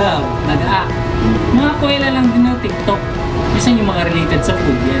mga nagdadab, nag-act. Mga kuwela lang din ng TikTok. Kasi yung mga related sa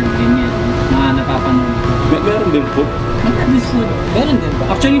food yan, ganyan. Mga napapanood ko. Meron din po. This food. Meron din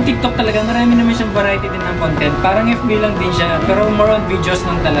ba? Actually, yung TikTok talaga, marami naman siyang variety din ng content. Parang FB lang din siya, pero more on videos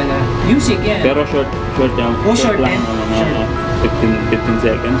lang talaga. Music, yan. Pero short yan. Oh, short lang. din. Mga 15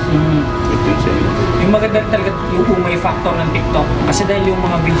 seconds. Mm. 15 seconds. Yung maganda talaga yung umay factor ng TikTok. Kasi dahil yung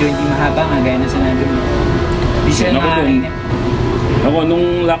mga video hindi mahaba nga, gaya na sinabi mo. Hindi sila Ako din. nakakainip. Ako, nung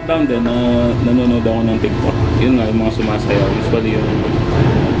lockdown din, nanonood ako ng TikTok. Yun nga, yung mga sumasayaw. Usually yung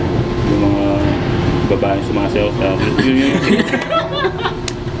mga babae sumasayaw sa akin. Yun.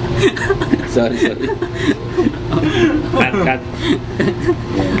 Sorry. Cut.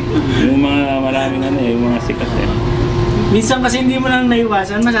 Yung mga maraming ano eh, yung mga sikat eh. Minsan kasi hindi mo lang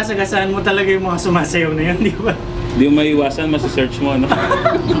naiwasan, masasagasaan mo talaga yung mga sumasayaw na yun, di ba? Di mo maiwasan, masisearch mo ano.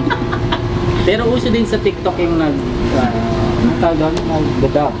 Pero uso din sa TikTok yung anong tawag doon?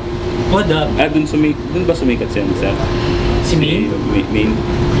 Nag-dub. O, dub. Dun ba sumikat siya sir? Si Main? Main.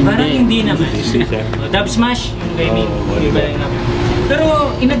 Parang hindi naman. Hindi siya. Dub Smash, yung kay Main. Oo, Iba diba? rin naman. Pero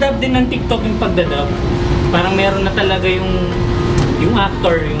inadub din ng TikTok yung pagdadub. Parang meron na talaga yung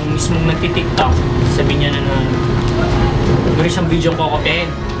actor, yung mismong nagti-TikTok. Sabi niya na meron siyang video kokopyahin.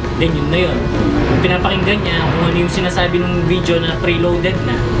 Then yun na yun. Kung pinapakinggan niya, kung ano yung sinasabi ng video na preloaded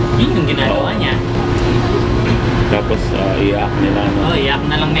na, yun yung ginagawa niya. Tapos iyak nila no. Oh, iyak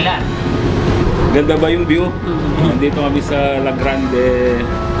na lang nila. Ganda ba yung view? Nandito kami sa La Grande,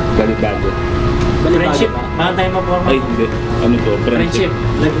 Balibago. Friendship. Parang tayo maporma. Ay, hindi. Ano to? Friendship.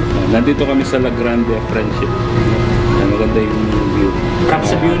 Nandito kami sa La Grande, Friendship. Maganda yung view. Crap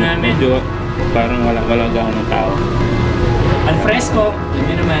sa view namin. Medyo parang wala gaano ng tao. Al fresco.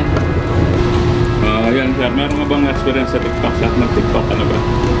 Yun naman. Yan sir, meron nga bang experience sa TikTok? Nag-TikTok ka na ba?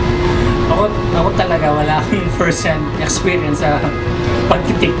 Ako talaga wala akong first-hand experience sa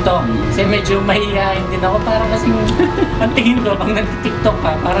pag-TikTok. Kasi medyo mahihain din ako. Parang kasing ang tingin ko, pag nag-TikTok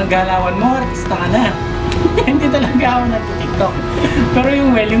ka, parang galawan mo, artista ka na. Hindi talaga ako nag-TikTok. Pero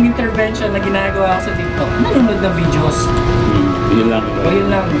yung intervention na ginagawa ko sa TikTok, nanonood ng videos. Yun lang. O yun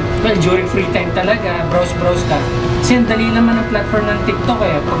lang. Well, during free time talaga, browse ka. Kasi ang dali naman ang platform ng TikTok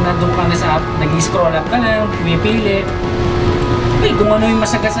eh. Pag nandun ka na sa app, nag-scroll up ka lang, pumipili. Well, kung ano yung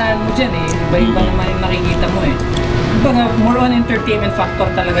masagasaan mo dyan eh. Iba-iba naman yung nakikita mo eh. Kumbaga, more on entertainment factor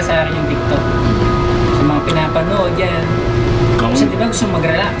talaga sa akin yung TikTok. Sa mga pinapanood yan. Kasi di ba gusto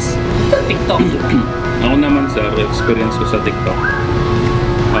mag-relax? TikTok, di ba? Ako naman sir, experience ko sa TikTok.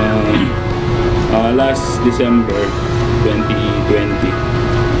 Last December 2020.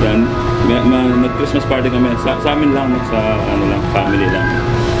 Yan, nag-Christmas party kami. Sa amin lang, sa family lang.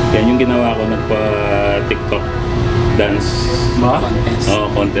 Yan yung ginawa ko, nagpa-TikTok dance. Ba?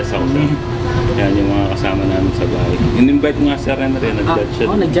 Contest ako sa. Yan yung mga kasama namin sa bahay. In-invite nga si Ren rin, nag-judge siya.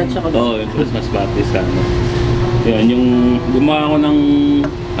 Nag-judge ako. Yung Christmas party sa Yan, yung gumawa ako ng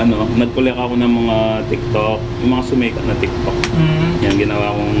nag-collect ako ng mga TikTok, yung mga sumikat na TikTok. Yan,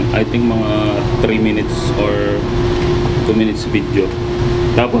 ginawa kong, I think mga 3 minutes or 2 minutes video.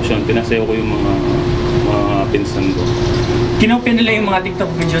 Tapos yun, pinasayo ko yung mga pinsan ko. Kinopya nila yung mga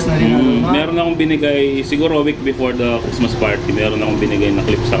TikTok videos na rin. Meron akong binigay, siguro a week before the Christmas party, meron akong binigay na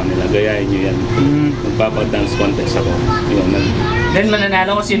clip sa kanila. Gayahin nyo yan. Magpapa-dance contest ako. Yun, Then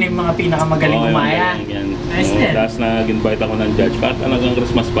mananalo ko sino yung mga pinakamagaling kumaya. Nice din. Tapos nag-invite ako ng judge para talagang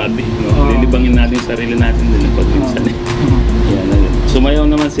Christmas party. Lilibangin natin yung sarili natin din pag minsan eh. Yan, Sumayaw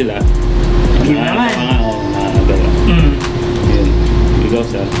naman sila. Yun naman. Nakakagawa. Yun. Ikaw,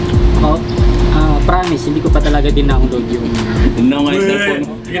 sir. Oh, promise, hindi ko pa talaga din-download yung No, nga yung cellphone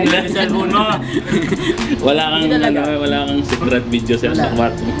mo. Yung cellphone mo. Wala kang secret video sa Wala.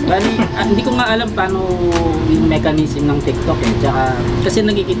 kwarto. Bali, hindi ko nga alam paano yung mechanism ng TikTok eh. Tsaka, kasi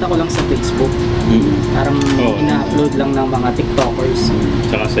nakikita ko lang sa Facebook. Parang Oo. ina-upload lang ng mga TikTokers.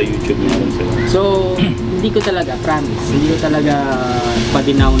 Tsaka sa YouTube meron sila. So, hindi ko talaga, promise, hindi ko talaga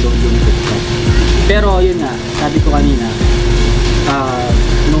pa-download yung TikTok. Pero yun nga, sabi ko kanina,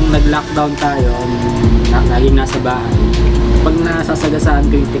 nung nag-lockdown tayo, laging nasa bahay, pag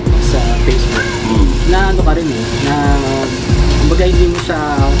nasasagasaan ko yung TikTok sa Facebook, na ano ka rin eh, na kumbaga hindi mo siya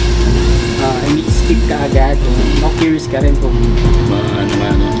i-skip ka agad, curious ka rin kung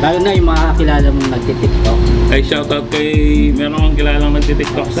Ano. lalo na yung mga kakilala mong nagtitiktok. Ay, shoutout kay... Meron akong kilalang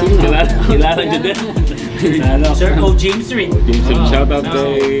nagtitiktok sa... Sino? Kilala nyo din. Sir O. James Reed. James Reed. Shoutout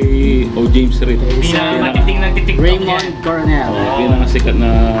kay O. James Reed. Pinamatiting nagtitiktok Raymond Coronel. Pinakasikat na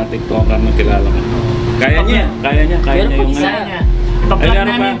TikToker na kilala ko. Kaya niya Meron pang yung... isa. Isa niya. Ipa-plug Ay, meron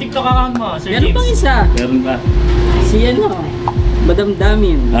namin pa. yung TikTok account mo, Sir Meron James. pang isa, Meron pa. si ano, Madam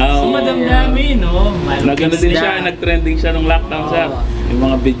Damin. Ah, Si oo. Madam Dami, no? Nagano din siya, nag-trending siya nung lockdown, sir. Oo. Yung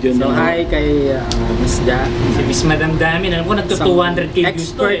mga video So niya. hi kay Miss Da. Si Miss Madam Dami, alam ko nagto 200k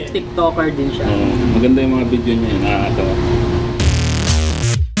views to expert eh. TikToker din siya. Maganda yung mga video niya, nakakatawa.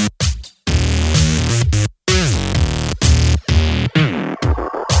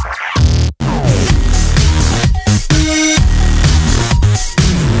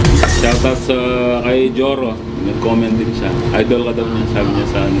 Shoutout sa kay Joro, nag-comment din siya. Idol ka daw niya, sabi niya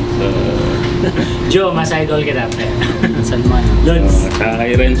sa Joe, mas idol kita. San man. Lods. Saka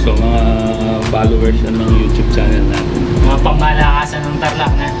kay Renzo, mga followers yan ng YouTube channel natin. Mga pangmalakasan ng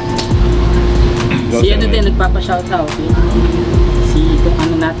Tarlac na. Si ano din nagpapa-shoutout. Si kung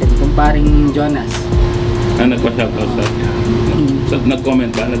ano natin, kung paring Jonas. Nagpa-shoutout sa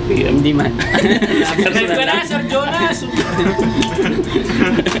nag-comment ba? Nag-PM? Hindi man. Subscribe ka na, Sir Jonas!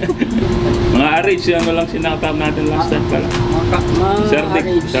 Mga RH, ano lang sinakatap natin last time pala. Sir Dick,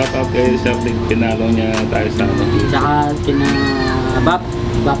 shoutout kay Sir Dick. Pinalo niya tayo sa ano. Tsaka kina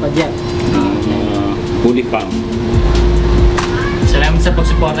Bapa Jeff. Bully Farm. Salamat sa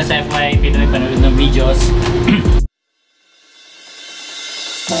pagsuporta sa FY Pinoy panood ng videos.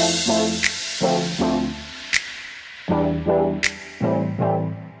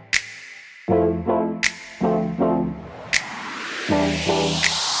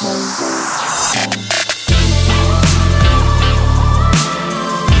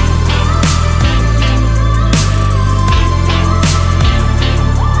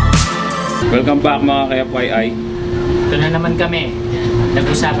 Welcome back mga ka-FYI. Ito na naman kami.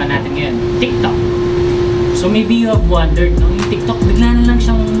 Nag-usapan natin ngayon, TikTok. So maybe you have wondered, no? Yung TikTok, bigla na lang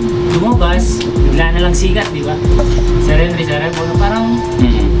siyang lumabas, bigla na lang sikat, di ba? Sa Renry, parang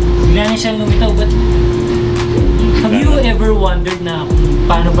bigla na siyang lumitaw. But have you ever wondered na kung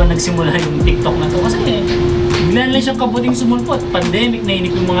paano ba nagsimula yung TikTok na to? Kasi bigla na lang siyang kabuting sumulpot. Pandemic,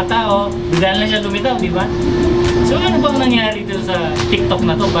 nainip yung mga tao, bigla na lang siya lumitaw, di ba? So ano bang nangyari dito sa TikTok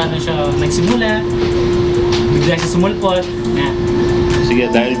na to? Paano siya nagsimula? Bigla siya sumulpot. Sige,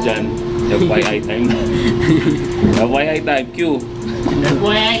 dahil dyan, FYI time. FYI time, Q.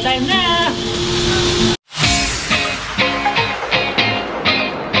 FYI time na!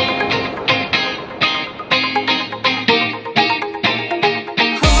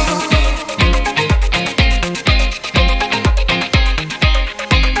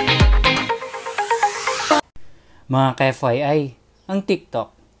 Mga ka-FYI, ang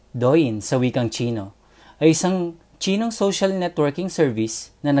TikTok, Douyin sa wikang Chino, ay isang Chinong social networking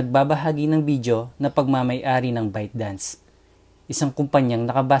service na nagbabahagi ng video na pagmamay-ari ng ByteDance. Isang kumpanyang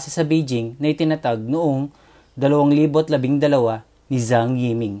nakabase sa Beijing na itinatag noong 2012 ni Zhang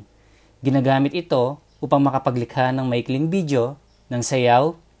Yiming. Ginagamit ito upang makapaglikha ng maikling video ng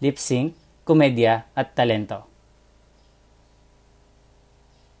sayaw, lip-sync, komedya at talento.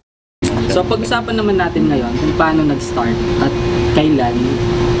 So pag-usapan naman natin ngayon kung paano nag-start at kailan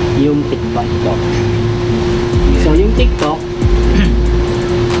yung TikTok. So yung TikTok,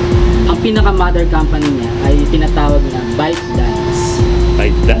 ang pinaka-mother company niya ay tinatawag na ByteDance.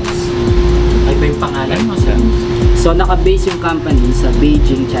 ByteDance. Ay ba yung pangalan mo? So naka-base yung company sa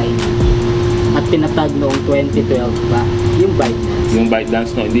Beijing, China. At tinatag noong 2012 pa yung ByteDance. Yung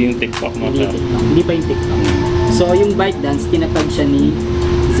ByteDance, no? Hindi yung TikTok, no? Hindi TikTok. Hindi pa yung TikTok. So yung ByteDance, tinatag siya ni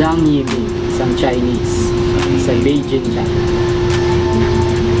Zhang Yiming, isang Chinese, sa Beijing, China.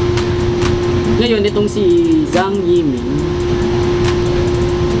 Ngayon, itong si Zhang Yiming,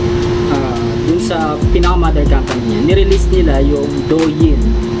 dun sa pinaka-mother company niya, nirelease nila yung Douyin.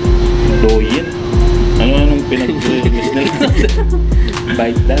 Douyin? Anong pinag-release nila?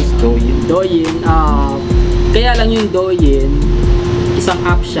 ByteDance, Douyin. Douyin, kaya lang yung Douyin, isang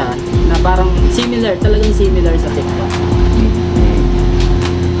app siya na parang similar, talagang similar sa TikTok.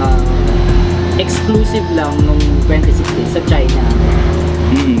 Exclusive lang nung 2016 sa China.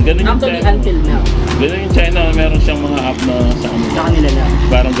 Ganun yung Actually, China. until now. Ganun yung China, meron siyang mga app na sa Sa kanila lang.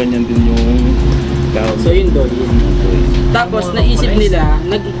 parang ganyan din yung tawag. So yun Douyin. Tapos naisip nila,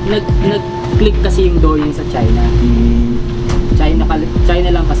 nag-click kasi yung Douyin sa China. China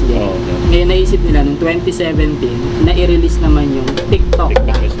lang kasi din. Oh, okay. Ngayon naisip nila noong 2017 na i-release naman yung TikTok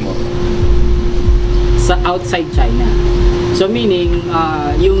TikTok mismo. sa outside China. So meaning,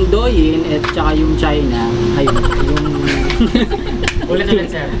 yung Douyin at saka yung China, ayun, yung Ulit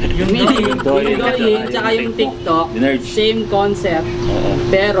sir. Yung meaning, Douyin yung Douyin tsaka yung TikTok, Dinerge. same concept, Oo.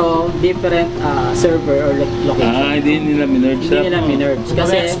 pero different server or location. Hindi nila minerge Hindi nila minerge. Kasi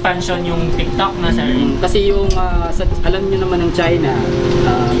Kasi expansion yung TikTok na sir. kasi yung alam niyo naman ng China,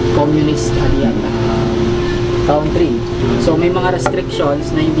 communist country. So may mga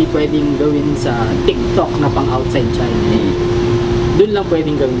restrictions na hindi pwedeng gawin sa TikTok na pang outside China. Doon lang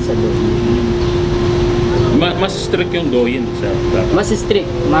pwedeng gawin sa Douyin. Mas strict yung Douyin sa Mas strict,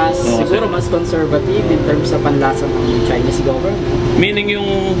 siguro mas conservative in terms sa panlasa ng Chinese government. Meaning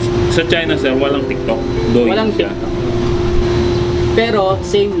yung sa China sir, walang TikTok. Douyin Walang siya. TikTok. Pero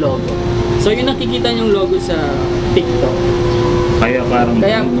same logo. So yung nakikita yung logo sa TikTok. Kaya parang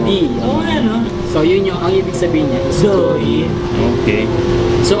Kaya ano. D. Oo, ano? So yun yung ang ibig sabihin niya is Douyin. Okay.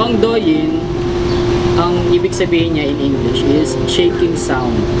 So ang Douyin, ang ibig sabihin niya in English is shaking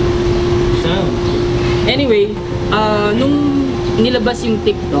sound. So, Anyway, nung nilabas yung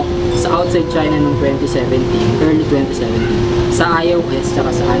TikTok sa outside China noong 2017, early 2017, sa iOS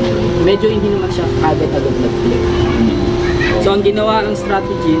tsaka sa Android, medyo hindi naman siya agad-agad nag-click. So ang ginawa ng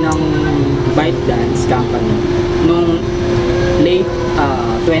strategy ng ByteDance company nung late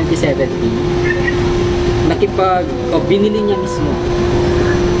 2017, binili niya mismo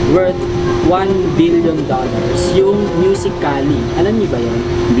worth $1 billion yung Musical.ly. Alam niyo ba yun?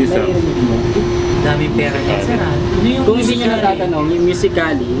 Hindi, sir. Naririnig mo? dami pera niya sir. Ano yung Kung hindi nyo Musical.ly? natatanong, yung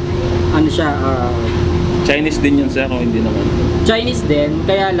Musical.ly, ano siya, Chinese din yun sir o hindi naman? Chinese din,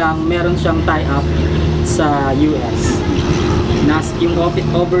 kaya lang meron siyang tie-up sa US. Yung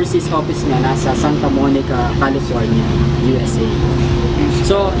overseas office niya nasa Santa Monica, California, USA.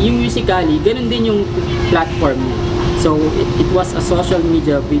 So, yung Musical.ly, ganun din yung platform niya. So, it was a social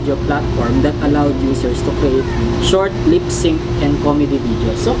media video platform that allowed users to create short lip-sync and comedy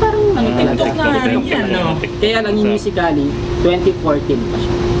videos. So, parang ano talaga. TikTok nga rin yan, no? Kaya lang yung Musical.ly, 2014 pa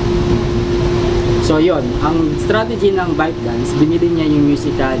siya. So, yon ang strategy ng ByteDance, binili niya yung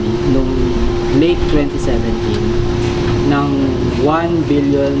Musical.ly nung late 2017 ng $1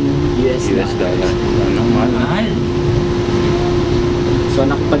 billion US dollar. Anong mahal? Mahal. So,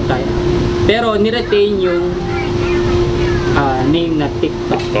 nakapag-tie up. Pero, niretain yung name na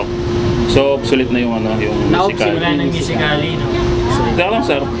TikTok. TikTok. So, obsolete na yung yung Na-obsolete. Musical.ly. Wala nang Musical.ly, no? So, Kaya lang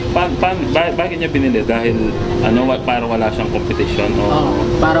sir, bakit niya binili? Dahil para wala siyang competition o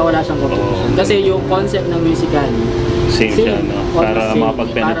para wala siyang competition. Oo. Kasi yung concept ng Musical.ly, same siya, no? Para almost same.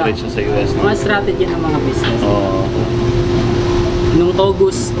 makapag-penetrate siya sa US, no? Mga strategy ng mga business. Oo. Nung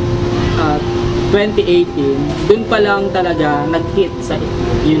August 2018, dun pa lang talaga nag-hit sa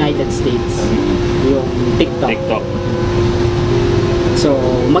United States yung TikTok. So,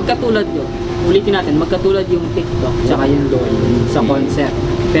 magkatulad yun. Ulitin natin, magkatulad yung TikTok tsaka yung Douyin sa concept.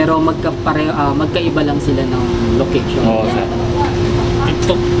 Pero magkaiba lang sila ng location. Oo, sir.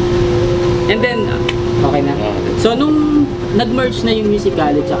 TikTok. And then, okay na. So, nung nag-merge na yung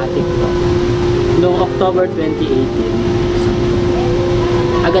Musical.ly tsaka TikTok, noong October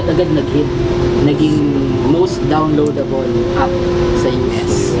 2018, agad-agad nag-hit. Naging most downloadable app sa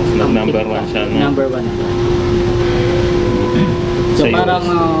US. Ang Number TikTok. one siya, no? Number one na. So, Sa parang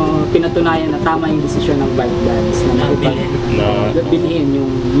US. pinatunayan na tama yung desisyon ng ByteDance na bilhin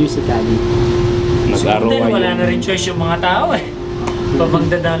yung Musical.ly. Nag-ROI Wala na rin choice yung mga tao eh.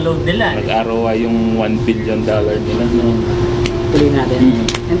 Pabang-download nila. Nag-ROI yung $1 billion nila, no? Tuloy natin.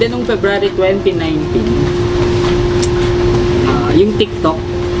 And then, noong February 2019, yung TikTok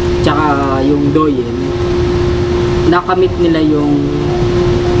tsaka yung Douyin, nakamit nila yung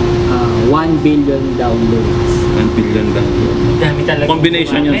 1 billion downloads. $1 billion download. Dami talaga.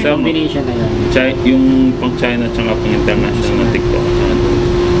 Combination yun, sir. Combination na yun. Yung pang China tsaka pang international na TikTok.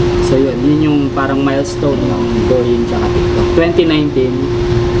 So yun yung parang milestone ng Douyin tsaka TikTok. 2019,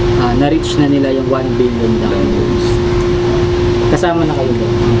 na-reach na nila yung 1 billion downloads. Kasama na kayo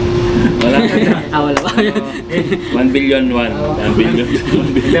doon. Wala. Wala pa. 1 billion 1. 1 billion.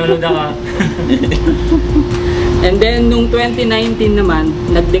 Download ako. And then, nung 2019 naman,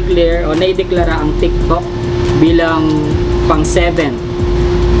 naideklara ang TikTok bilang pang 7th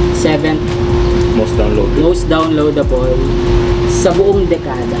Most downloaded. most downloadable sa buong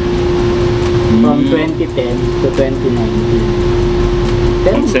dekada. From 2010 to 2019.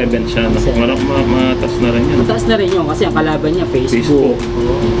 Pero, Pang 7 siya. No? Pang 7. Matas na rin yan. mataas na rin yun kasi ang kalaban niya Facebook. Facebook,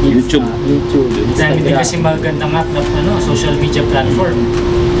 YouTube. YouTube, Dami din Instagram. kasi magandang app na social media platform.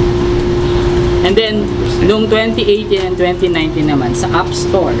 And then, noong 2018 and 2019 naman, sa App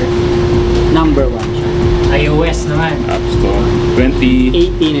Store, number 1 siya. iOS naman. App Store. 20.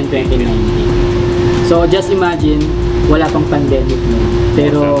 18 and 2019. So, just imagine, wala pang pandemic no.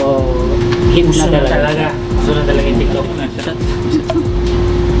 Pero, hit Gusto na na talaga. talaga. Gusto na talaga yung TikTok.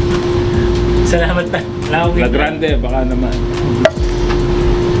 Salamat pa. La Grande, baka naman.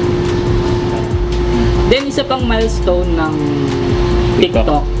 Then, isa pang milestone ng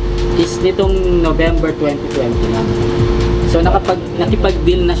TikTok is nitong November 2020 na. So,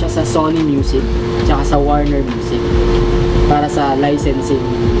 nakipag-deal na siya sa Sony Music tsaka sa Warner Music para sa licensing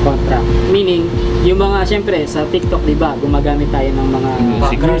contract. Meaning, yung mga, syempre, sa TikTok, di ba, gumagamit tayo ng mga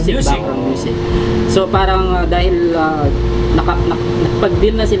Background music. background music. So, parang dahil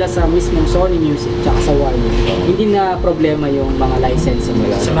nakipag-deal na sila sa mismong Sony Music tsaka sa Warner, hindi na problema yung mga licensing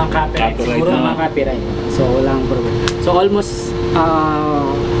nila. Sa mga copyright. Copyright Siguro na. Mga copyright. So, walang problem. So,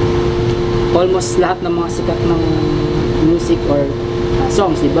 almost lahat ng mga sikat ng music or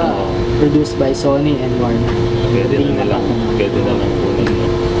songs, di ba? Produced by Sony and Warner. Pwede na lang kunin mo.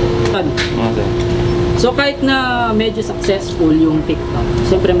 Okay. So, kahit na medyo successful yung TikTok,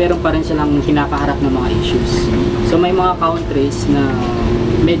 siyempre meron pa rin silang kinakaharap ng mga issues. So, may mga countries na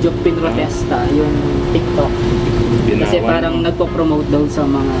medyo pinrotesta yung TikTok. Kasi parang nagpo-promote daw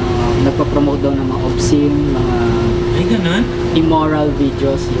ng mga obscene, mga Ay, ganun? immoral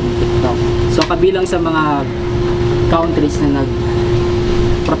videos yung TikTok. So, kabilang sa mga countries na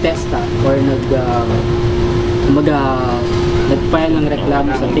nagprotesta or nag-file ng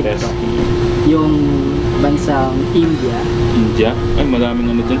reklamo sa TikTok, yung bansang India, India? Ay, maraming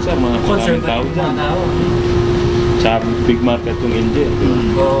ano dyan sir. Maraming tao Conservative dyan. mga tao. Sa big market yung India.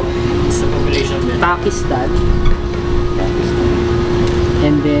 O sa population din. Pakistan,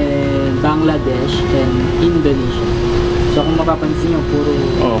 and then Bangladesh and Indonesia. So, kung mapapansin nyo, puro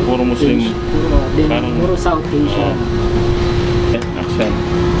Puro Muslim. Parang- puro South Asia. Action.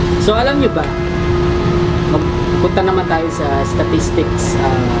 So, alam nyo ba, magpunta naman tayo sa statistics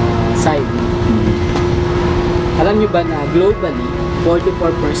side. Alam nyo ba na globally, 44%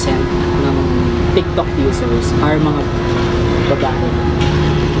 ng TikTok users are mga babae.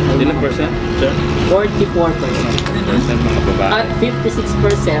 Ilang percent? Sir? 44%. Percent mga babae. At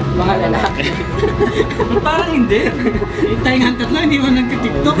 56% mga lalaki. Parang hindi. Tayo nga tatlo, hindi mo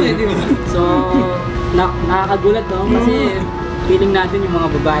nagka-TikTok eh, di ba? So, nakakagulat no? Kasi feeling natin yung mga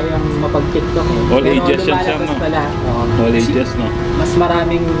babae ang mapag-TikTok eh. All Pero ages yan, sir, lumalabas no? pala, All ages, no? mas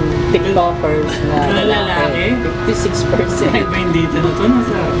maraming TikTokers na lalaki. 56%. Ay, ba hindi ito na ito?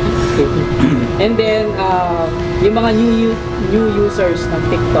 Nasa... And then, yung mga new users ng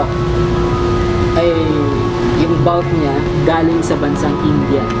TikTok ay yung bulk niya galing sa bansang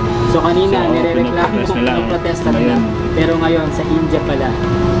India. So kanina, So, nire-reklamo pinoprotest nila. ng protesta nila. Ngayon. Pero ngayon, sa India pala.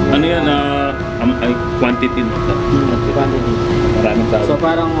 Ano yan? Ay, quantity no? Quantity. Maraming tao. So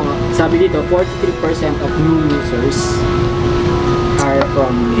parang, sabi dito, 43% of new users are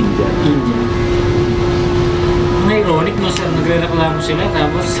from India. Ang ironic no, sir, nagre-reklamo sila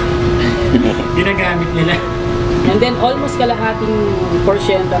tapos ginagamit nila. And then almost kalahating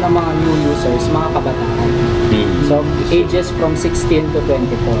porsyento ng mga new users, mga kabataan. So ages from 16 to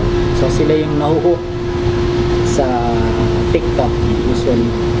 24. So sila yung nahuhook sa TikTok usually.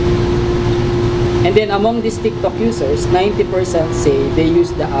 And then among these TikTok users, 90% say they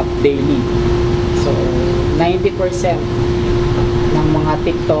use the app daily. So 90% ng mga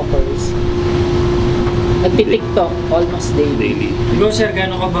TikTokers nagti-TikTok almost daily. Ikaw, sir,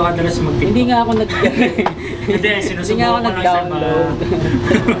 gano'n ka ba kadalas mag-TikTok? Hindi nga ako Hindi, Hindi sinusubukan nga ako ko lang siya nag-download.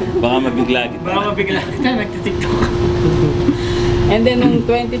 Baka mabigla kita. Baka mabigla kita, nagti-TikTok. And then noong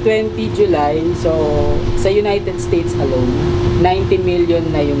 2020 July, so sa United States alone, 90 million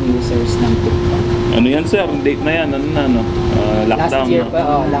na yung users ng TikTok. Ano yan sir? Date na yan. Ano na no? Lockdown. Last year no?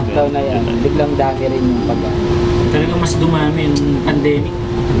 pa, lockdown na yan. Biglang dami rin yung Talagang mas dumami yung pandemic.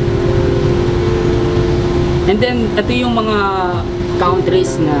 And then, ito yung mga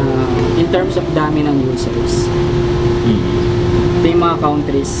countries na in terms of dami ng users. Ito yung mga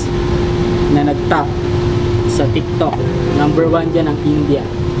countries na nag-top sa TikTok. Number 1 dyan ang India.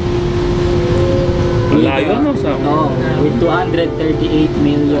 Malayo, no? Sa... with 238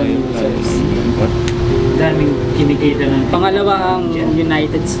 million users. Daming kinikita ng Pangalawa ang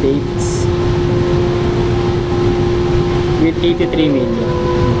United States with 83 million.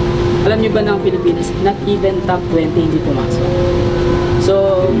 Alam niyo ba na ang Pilipinas, not even top 20 hindi pumasok. So,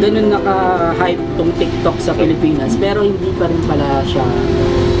 ganun naka-hype tong TikTok sa Pilipinas, pero hindi pa rin pala siya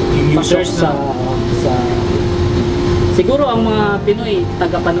pasok sa siguro ang mga Pinoy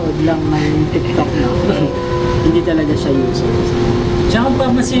tagapanood lang ng TikTok na hindi talaga siya user. Tsaka kung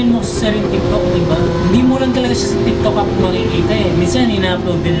papansin mo sa rin TikTok, di ba? Hindi mo lang talaga siya sa TikTok ako makikita eh. Minsan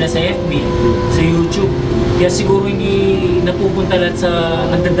ina-upload din nila sa FB, sa YouTube. Kaya siguro hindi napupunta lahat sa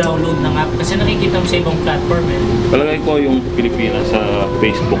nagda-download ng app kasi nakikita mo sa ibang platform eh. Palagay ko yung Pilipinas sa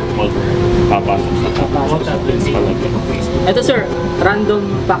Facebook magpapasok sa Papasok. Ito sir, random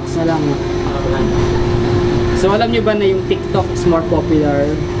facts na lang. So alam niyo ba na yung TikTok is more popular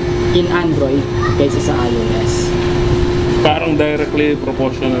in Android kaysa sa iOS? Parang directly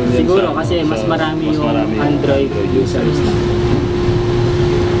proportional yan Siguro sa, kasi mas marami yung yung Android users na.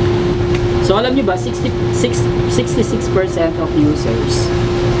 So alam niyo ba 66% of users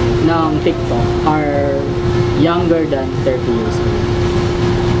ng TikTok are younger than 30 years old.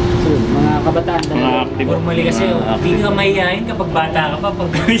 So mga kabataan mga talaga. active. Normally kasi, hindi ka mahihayin kapag bata ka pa, pag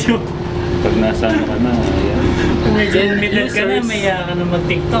medyo Pag nasa ano ka na, ayan. middle ka na, mahihayin ka na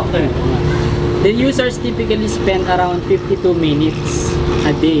mag-TikTok eh. The users typically spend around 52 minutes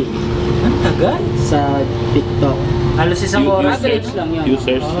a day Ang tagal. sa TikTok. Halos isang You- oras. Average lang yan.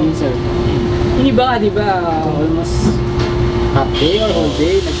 Users? User. Yung iba, di ba, almost half day or whole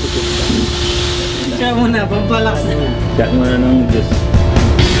day nagtitiktok. Kaya muna, pampalakas na. Chat mo na ng just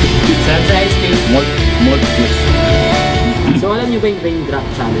Sunshine State. molt plus. So alam niyo ba yung raindrop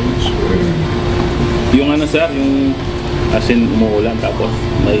challenge? Yung ano sir, yung as in umuulan tapos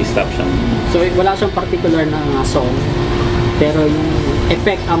may stop siya. So wala siyang particular na song, pero yung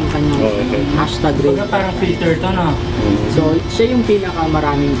effect ang kanyang effect. hashtag Baga raindrop. parang filter to, no? So siya yung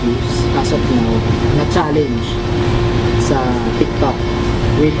pinakamaraming views as of now na challenge sa TikTok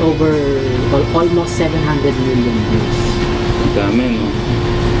with over almost 700 million views. Ang dami, no?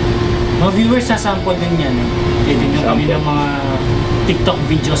 Mga viewers sasample din yan. Pwede nyo kami ng mga TikTok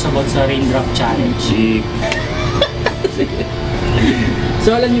videos about sa Raindrop Challenge. Si...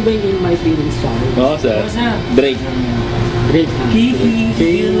 So alam niyo ba yung In My Feelings challenge? Oo, sir. Tapos na, Drake. Great. Kiki, if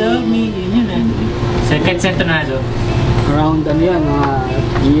you love me, yun yun eh. Second sentonado. Around ano yan, mga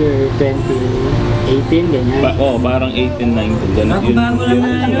year 2018, ganyan. Parang 18, 19. Ganun. Bago lang yun.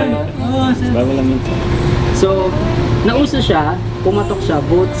 na yun. Oo, sir. Bago lang yun. So, nauso siya, pumatok siya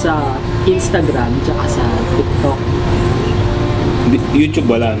both sa Instagram tsaka sa TikTok. YouTube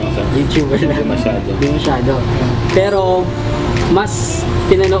wala, no, sir? YouTuber Hindi lang. masyado. Hindi masyado. Pero, mas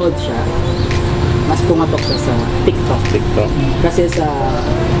pinanood siya, mas pumatok siya sa TikTok. TikTok. Kasi sa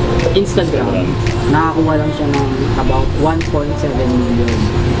Instagram, nakakuha lang siya ng about 1.7 million.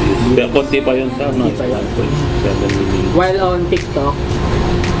 Pero konti pa yun, sir, no? Konti pa yun. 1.7 million. While on TikTok,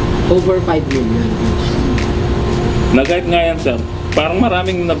 over 5 million. Na kahit nga yan, sir, parang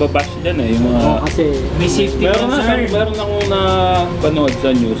maraming nababash dyan eh, yung mga... Kasi, May safety concern. Meron akong napanood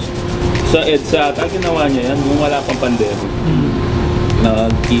sa news. Sa EDSA, ginawa niya yan, yung wala pang pandemic.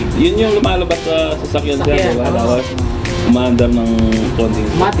 Yun yung lumalabas sa sasakyan siya, Sasakyan, diba? oo. Tapos, umaandar ng konting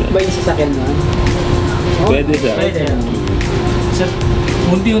matik ba yung sasakyan na? Pwede, sir. Pwede. So,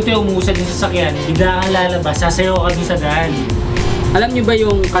 unti-unti umusad yung sasakyan, bigla kang lalabas, sasayaw ka din sa daan. Alam niyo ba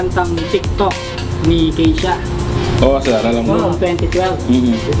yung kantang TikTok ni Keisha? Oo, sir, alam mo. Noong 2012,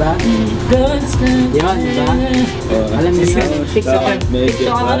 diba? Guns na. Yun, diba? Alam niyo ba? TikTok, Medyo-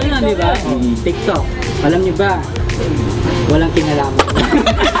 TikTok ano yun, diba? Mm. TikTok. Alam niyo ba? Walang kinalaman.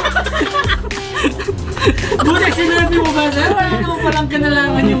 Buti sinabi mo ba, sir? Wala naman palang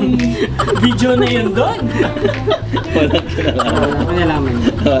kinalaman yung video na yun doon. Walang kinalaman. Walang kinalaman.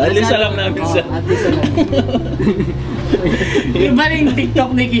 At least alam namin, sir. At least alam. Yung ba yung TikTok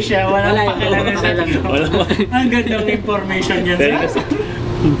ni Kisha, walang Wala, pakialam sa wala. TikTok. Wala. Ang ganda ng information yan, sir.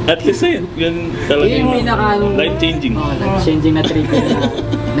 At least yun talaga Yun yung pinaka life-changing. life-changing na trip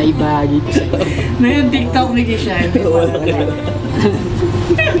na ibahagi ko sa Na yung TikTok ni Kisha, hindi pa.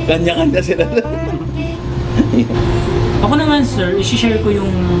 Kanya-kanya sila. Ako naman, sir, isi-share ko yung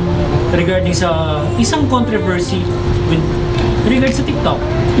regarding sa isang controversy with regard sa TikTok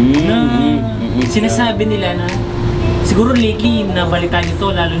na sinasabi nila na siguro lately nabalitaan nito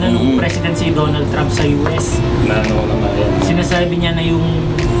lalo na nung president si Donald Trump sa US. Na ano na nga yan. Sinasabi niya na yung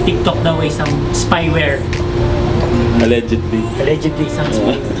TikTok daw ay isang spyware. Allegedly. Allegedly isang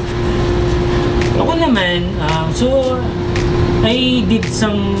spyware. Ako naman, so I did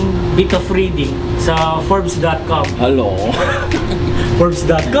some bit of reading sa Forbes.com. Hello.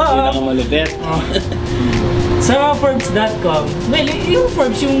 Forbes.com. Pinakamalupit. Sa Forbes.com, well, yung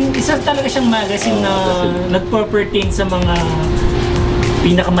Forbes, yung isa talaga siyang magazine na nagpo-pertain sa mga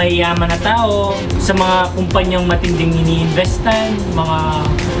pinakamayayaman na tao, sa mga kumpanyang matinding iniinvestan, mga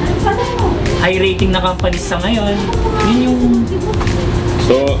high rating na companies sa ngayon. Yun yung...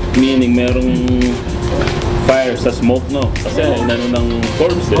 So, meaning merong fire sa smoke, no? Kasi inano ng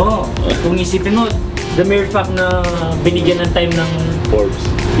Forbes, eh. Oo, kung isipin mo, the mere fact na binigyan ng time ng Forbes.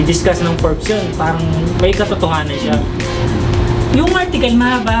 i-discuss ng Forbes yun, parang may katotohanan siya. Yung article,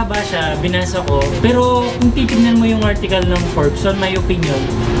 mahaba-haba siya, binasa ko, pero kung titignan mo yung article ng Forbes, on my opinion,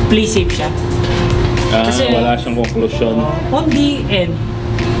 play safe siya. Kasi wala siyang conclusion. On the end,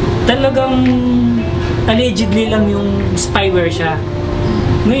 talagang allegedly lang yung spyware siya.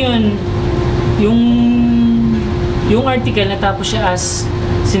 Ngayon, yung article natapos siya as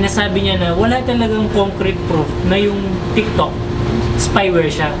sinasabi niya na wala talagang concrete proof na yung TikTok spyware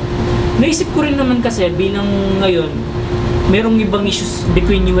siya. Naisip ko rin naman kasi bilang ngayon merong ibang issues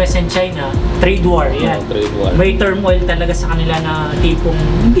between US and China, trade war yan. Trade war. May turmoil talaga sa kanila na tipong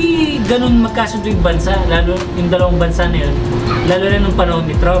hindi ganun magkasundo yung bansa, lalo yung dalawang bansa na yun, lalo na nung panahon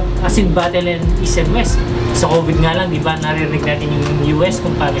ni Trump, as in battle in East and West. Sa COVID nga lang, di ba, naririnig natin yung US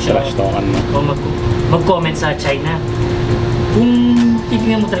kung paano siya mag-comment sa China. Kung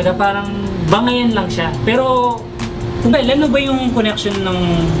titignan mo talaga, parang bangayan lang siya. Pero, well, ano ba yung connection ng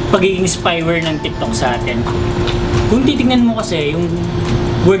pagiging spyware ng TikTok sa atin? Kung titignan mo kasi, yung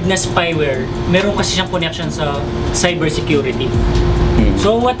word na spyware, meron kasi siyang connection sa cybersecurity.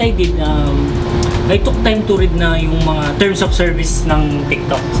 So what I did, I took time to read na yung mga terms of service ng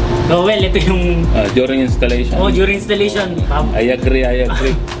TikTok. So well, ito yung... during installation. Oh, during installation. I agree.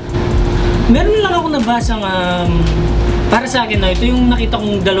 Meron lang ako nabasang para sa akin na ito yung nakita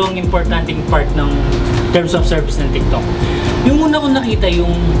kong dalawang importanteng part ng terms of service ng TikTok. Yung una kong nakita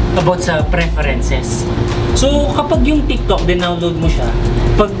yung about sa preferences. So kapag yung TikTok din-download mo siya,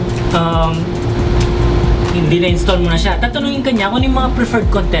 pag hindi na-install mo na siya, tatanungin ka niya kung ano yung mga preferred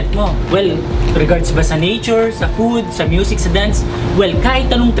content mo. Well, regards ba sa nature, sa food, sa music, sa dance, well, kahit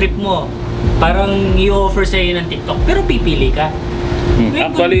anong trip mo, parang i-offer sa'yo ng TikTok, pero pipili ka.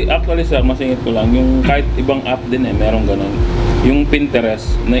 Actually sir, masingit ko lang, yung kahit ibang app din merong ganun. Yung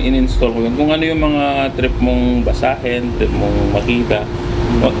Pinterest, na in-install ko yun, kung ano yung mga trip mong basahin, trip mong makita.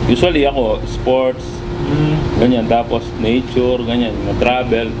 Usually ako, sports, ganyan, tapos nature, ganyan,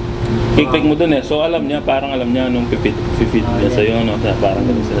 travel. Click mo dun so alam niya, parang alam niya nung pipit niya sa'yo, no? Parang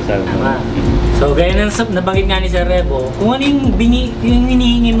ganun sinasabi mo. So, gaya ng nabanggit nga ni Sir Rebo, kung ano yung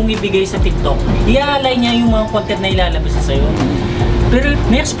hinihingi mong ibigay sa TikTok, i-alay niya yung mga content na ilalabas sa sa'yo. Pero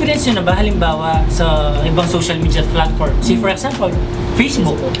may experience yun na ba, halimbawa sa ibang social media platform, say for example,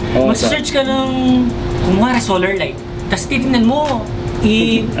 Facebook, mag-search ka ng kumara solar light, tapos titignan mo,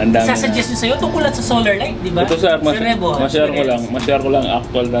 i-sasuggest nyo sa'yo tungkol sa solar light, di ba? Ito sir, ma-share ko lang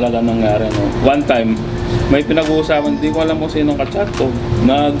actual talaga nangyari. No? One time, may pinag-uusapan, hindi ko alam kung sinong ka-chat ko.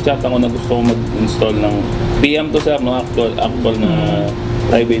 Nag-chat ako na gusto ko mag-install ng PM to sir, no? actual na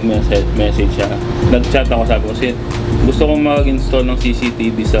private message siya. Nag-chat ako, sabi ko, gusto kong mag-install ng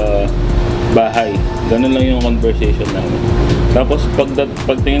CCTV sa bahay. Ganun lang yung conversation namin. Tapos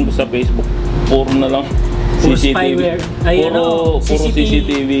pagtingin ko sa Facebook, puro na lang CCTV. Puro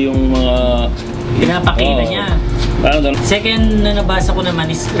CCTV yung mga pinapakita niya. Second na nabasa ko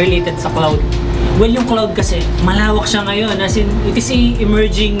naman is related sa cloud. Well, yung cloud kasi, malawak siya ngayon. As in, it is a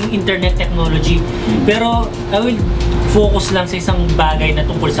emerging internet technology. Pero, I will focus lang sa isang bagay na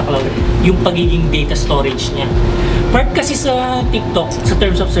tungkol sa cloud. Yung pagiging data storage niya. Part kasi sa TikTok, sa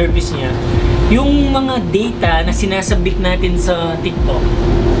terms of service niya, yung mga data na sinasabit natin sa TikTok,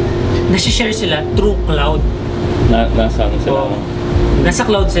 nasi-share sila through cloud. Nasa sila? Nasa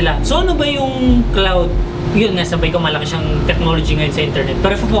cloud sila. So ano ba yung cloud? Yun nga, sabay ko malaki siyang technology ngayon sa internet.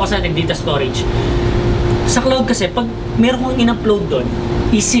 Pero focus natin data storage. Sa cloud kasi, pag meron kang in-upload doon,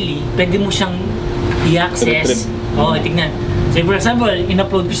 easily, pwede mo siyang i-access. Tignan. Say for example,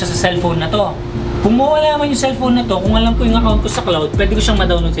 in-upload ko siya sa cellphone na to. Kung mawala man yung cellphone na to, kung alam ko yung account ko sa cloud, pwede ko siyang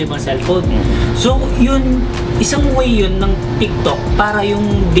ma-download sa ibang cellphone. So, yun, isang way yun ng TikTok para yung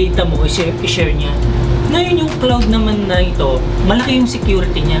data mo i-share niya. Ngayon yung cloud naman na ito, malaki yung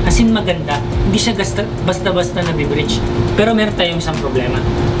security niya, as in maganda. Hindi siya basta-basta na-breach. Pero meron tayong isang problema.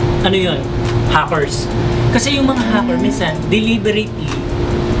 Ano yun? Hackers. Kasi yung mga hacker, minsan, deliberately,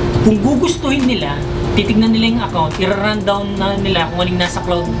 kung gugustuhin nila, titignan nila yung account, i-run down na nila kung anong nasa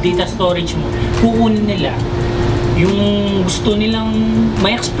cloud data storage mo, kukunin nila yung gusto nilang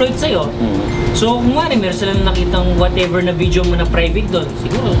ma-exploit sa'yo. So, kung nga meron silang nakitang whatever na video mo na private doon,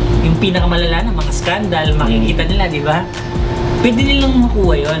 siguro, yung pinakamalala na mga scandal, makikita nila, di ba? Pwede nilang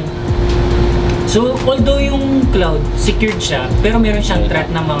makuha yon. So, although yung cloud, secured siya, pero meron siyang threat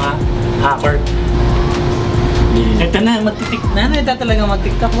ng mga hacker. Ito na, ito talaga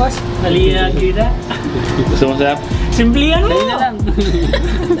mag-tiktok, boss. Halina kita. Gusto mo, Sir? Simplihan mo! Dali na lang.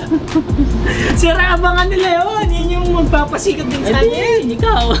 Sira, abangan nila yun. Yan yung magpapasikat din sa atin.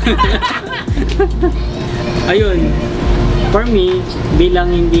 Ikaw. Ayun. For me,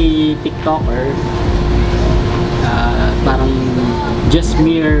 bilang hindi TikToker, parang just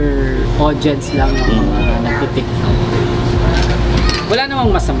mere audience lang ang mga nagtitiktok. Wala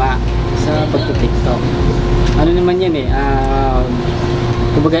namang masama sa pagtitiktok. Ano naman yan eh,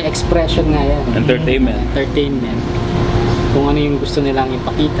 kumbaga expression nga yan. Entertainment. Entertainment. Kung ano yung gusto nilang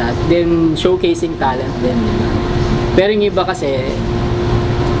ipakita. Then, showcasing talent din. Diba? Pero yung iba kasi,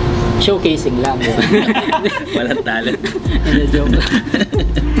 showcasing lang. Diba? Walang talent. Hindi, joke.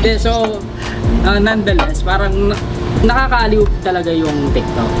 Then, so, nonetheless, parang nakakaaliw talaga yung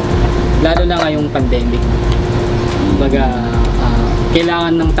TikTok. Lalo na ngayong pandemic. Kumbaga,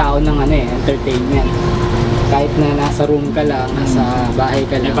 kailangan ng tao ng entertainment. Kahit na nasa room ka lang, nasa bahay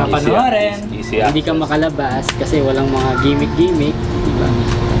ka lang. Papanoorin. Hindi ka makalabas kasi walang mga gimmick-gimmick, diba?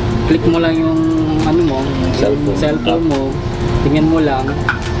 Click mo lang yung cellphone mo, tingnan mo lang,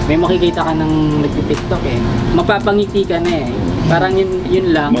 may makikita ka ng nagti-TikTok eh. Mapapangiti ka na eh. Parang yun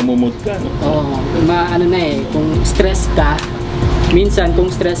lang. Mamumut ka, no? Oo, kung stress ka, minsan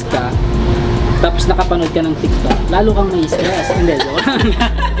kung stress ka, tapos nakapanood ka ng TikTok, lalo kang na-stress. Hindi, joke.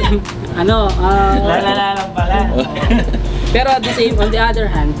 Lalala lang pala. Pero on the other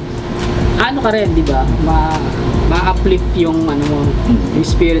hand, ka rin, di ba? Ma-uplift yung yung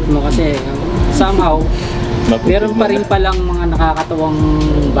spirit mo kasi somehow meron pa rin palang mga nakakatawang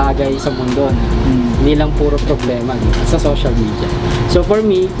bagay sa mundo na hindi lang puro problema sa social media. So for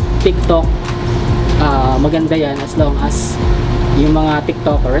me, TikTok, maganda yan as long as yung mga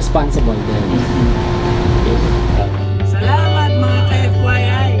TikToker responsible din.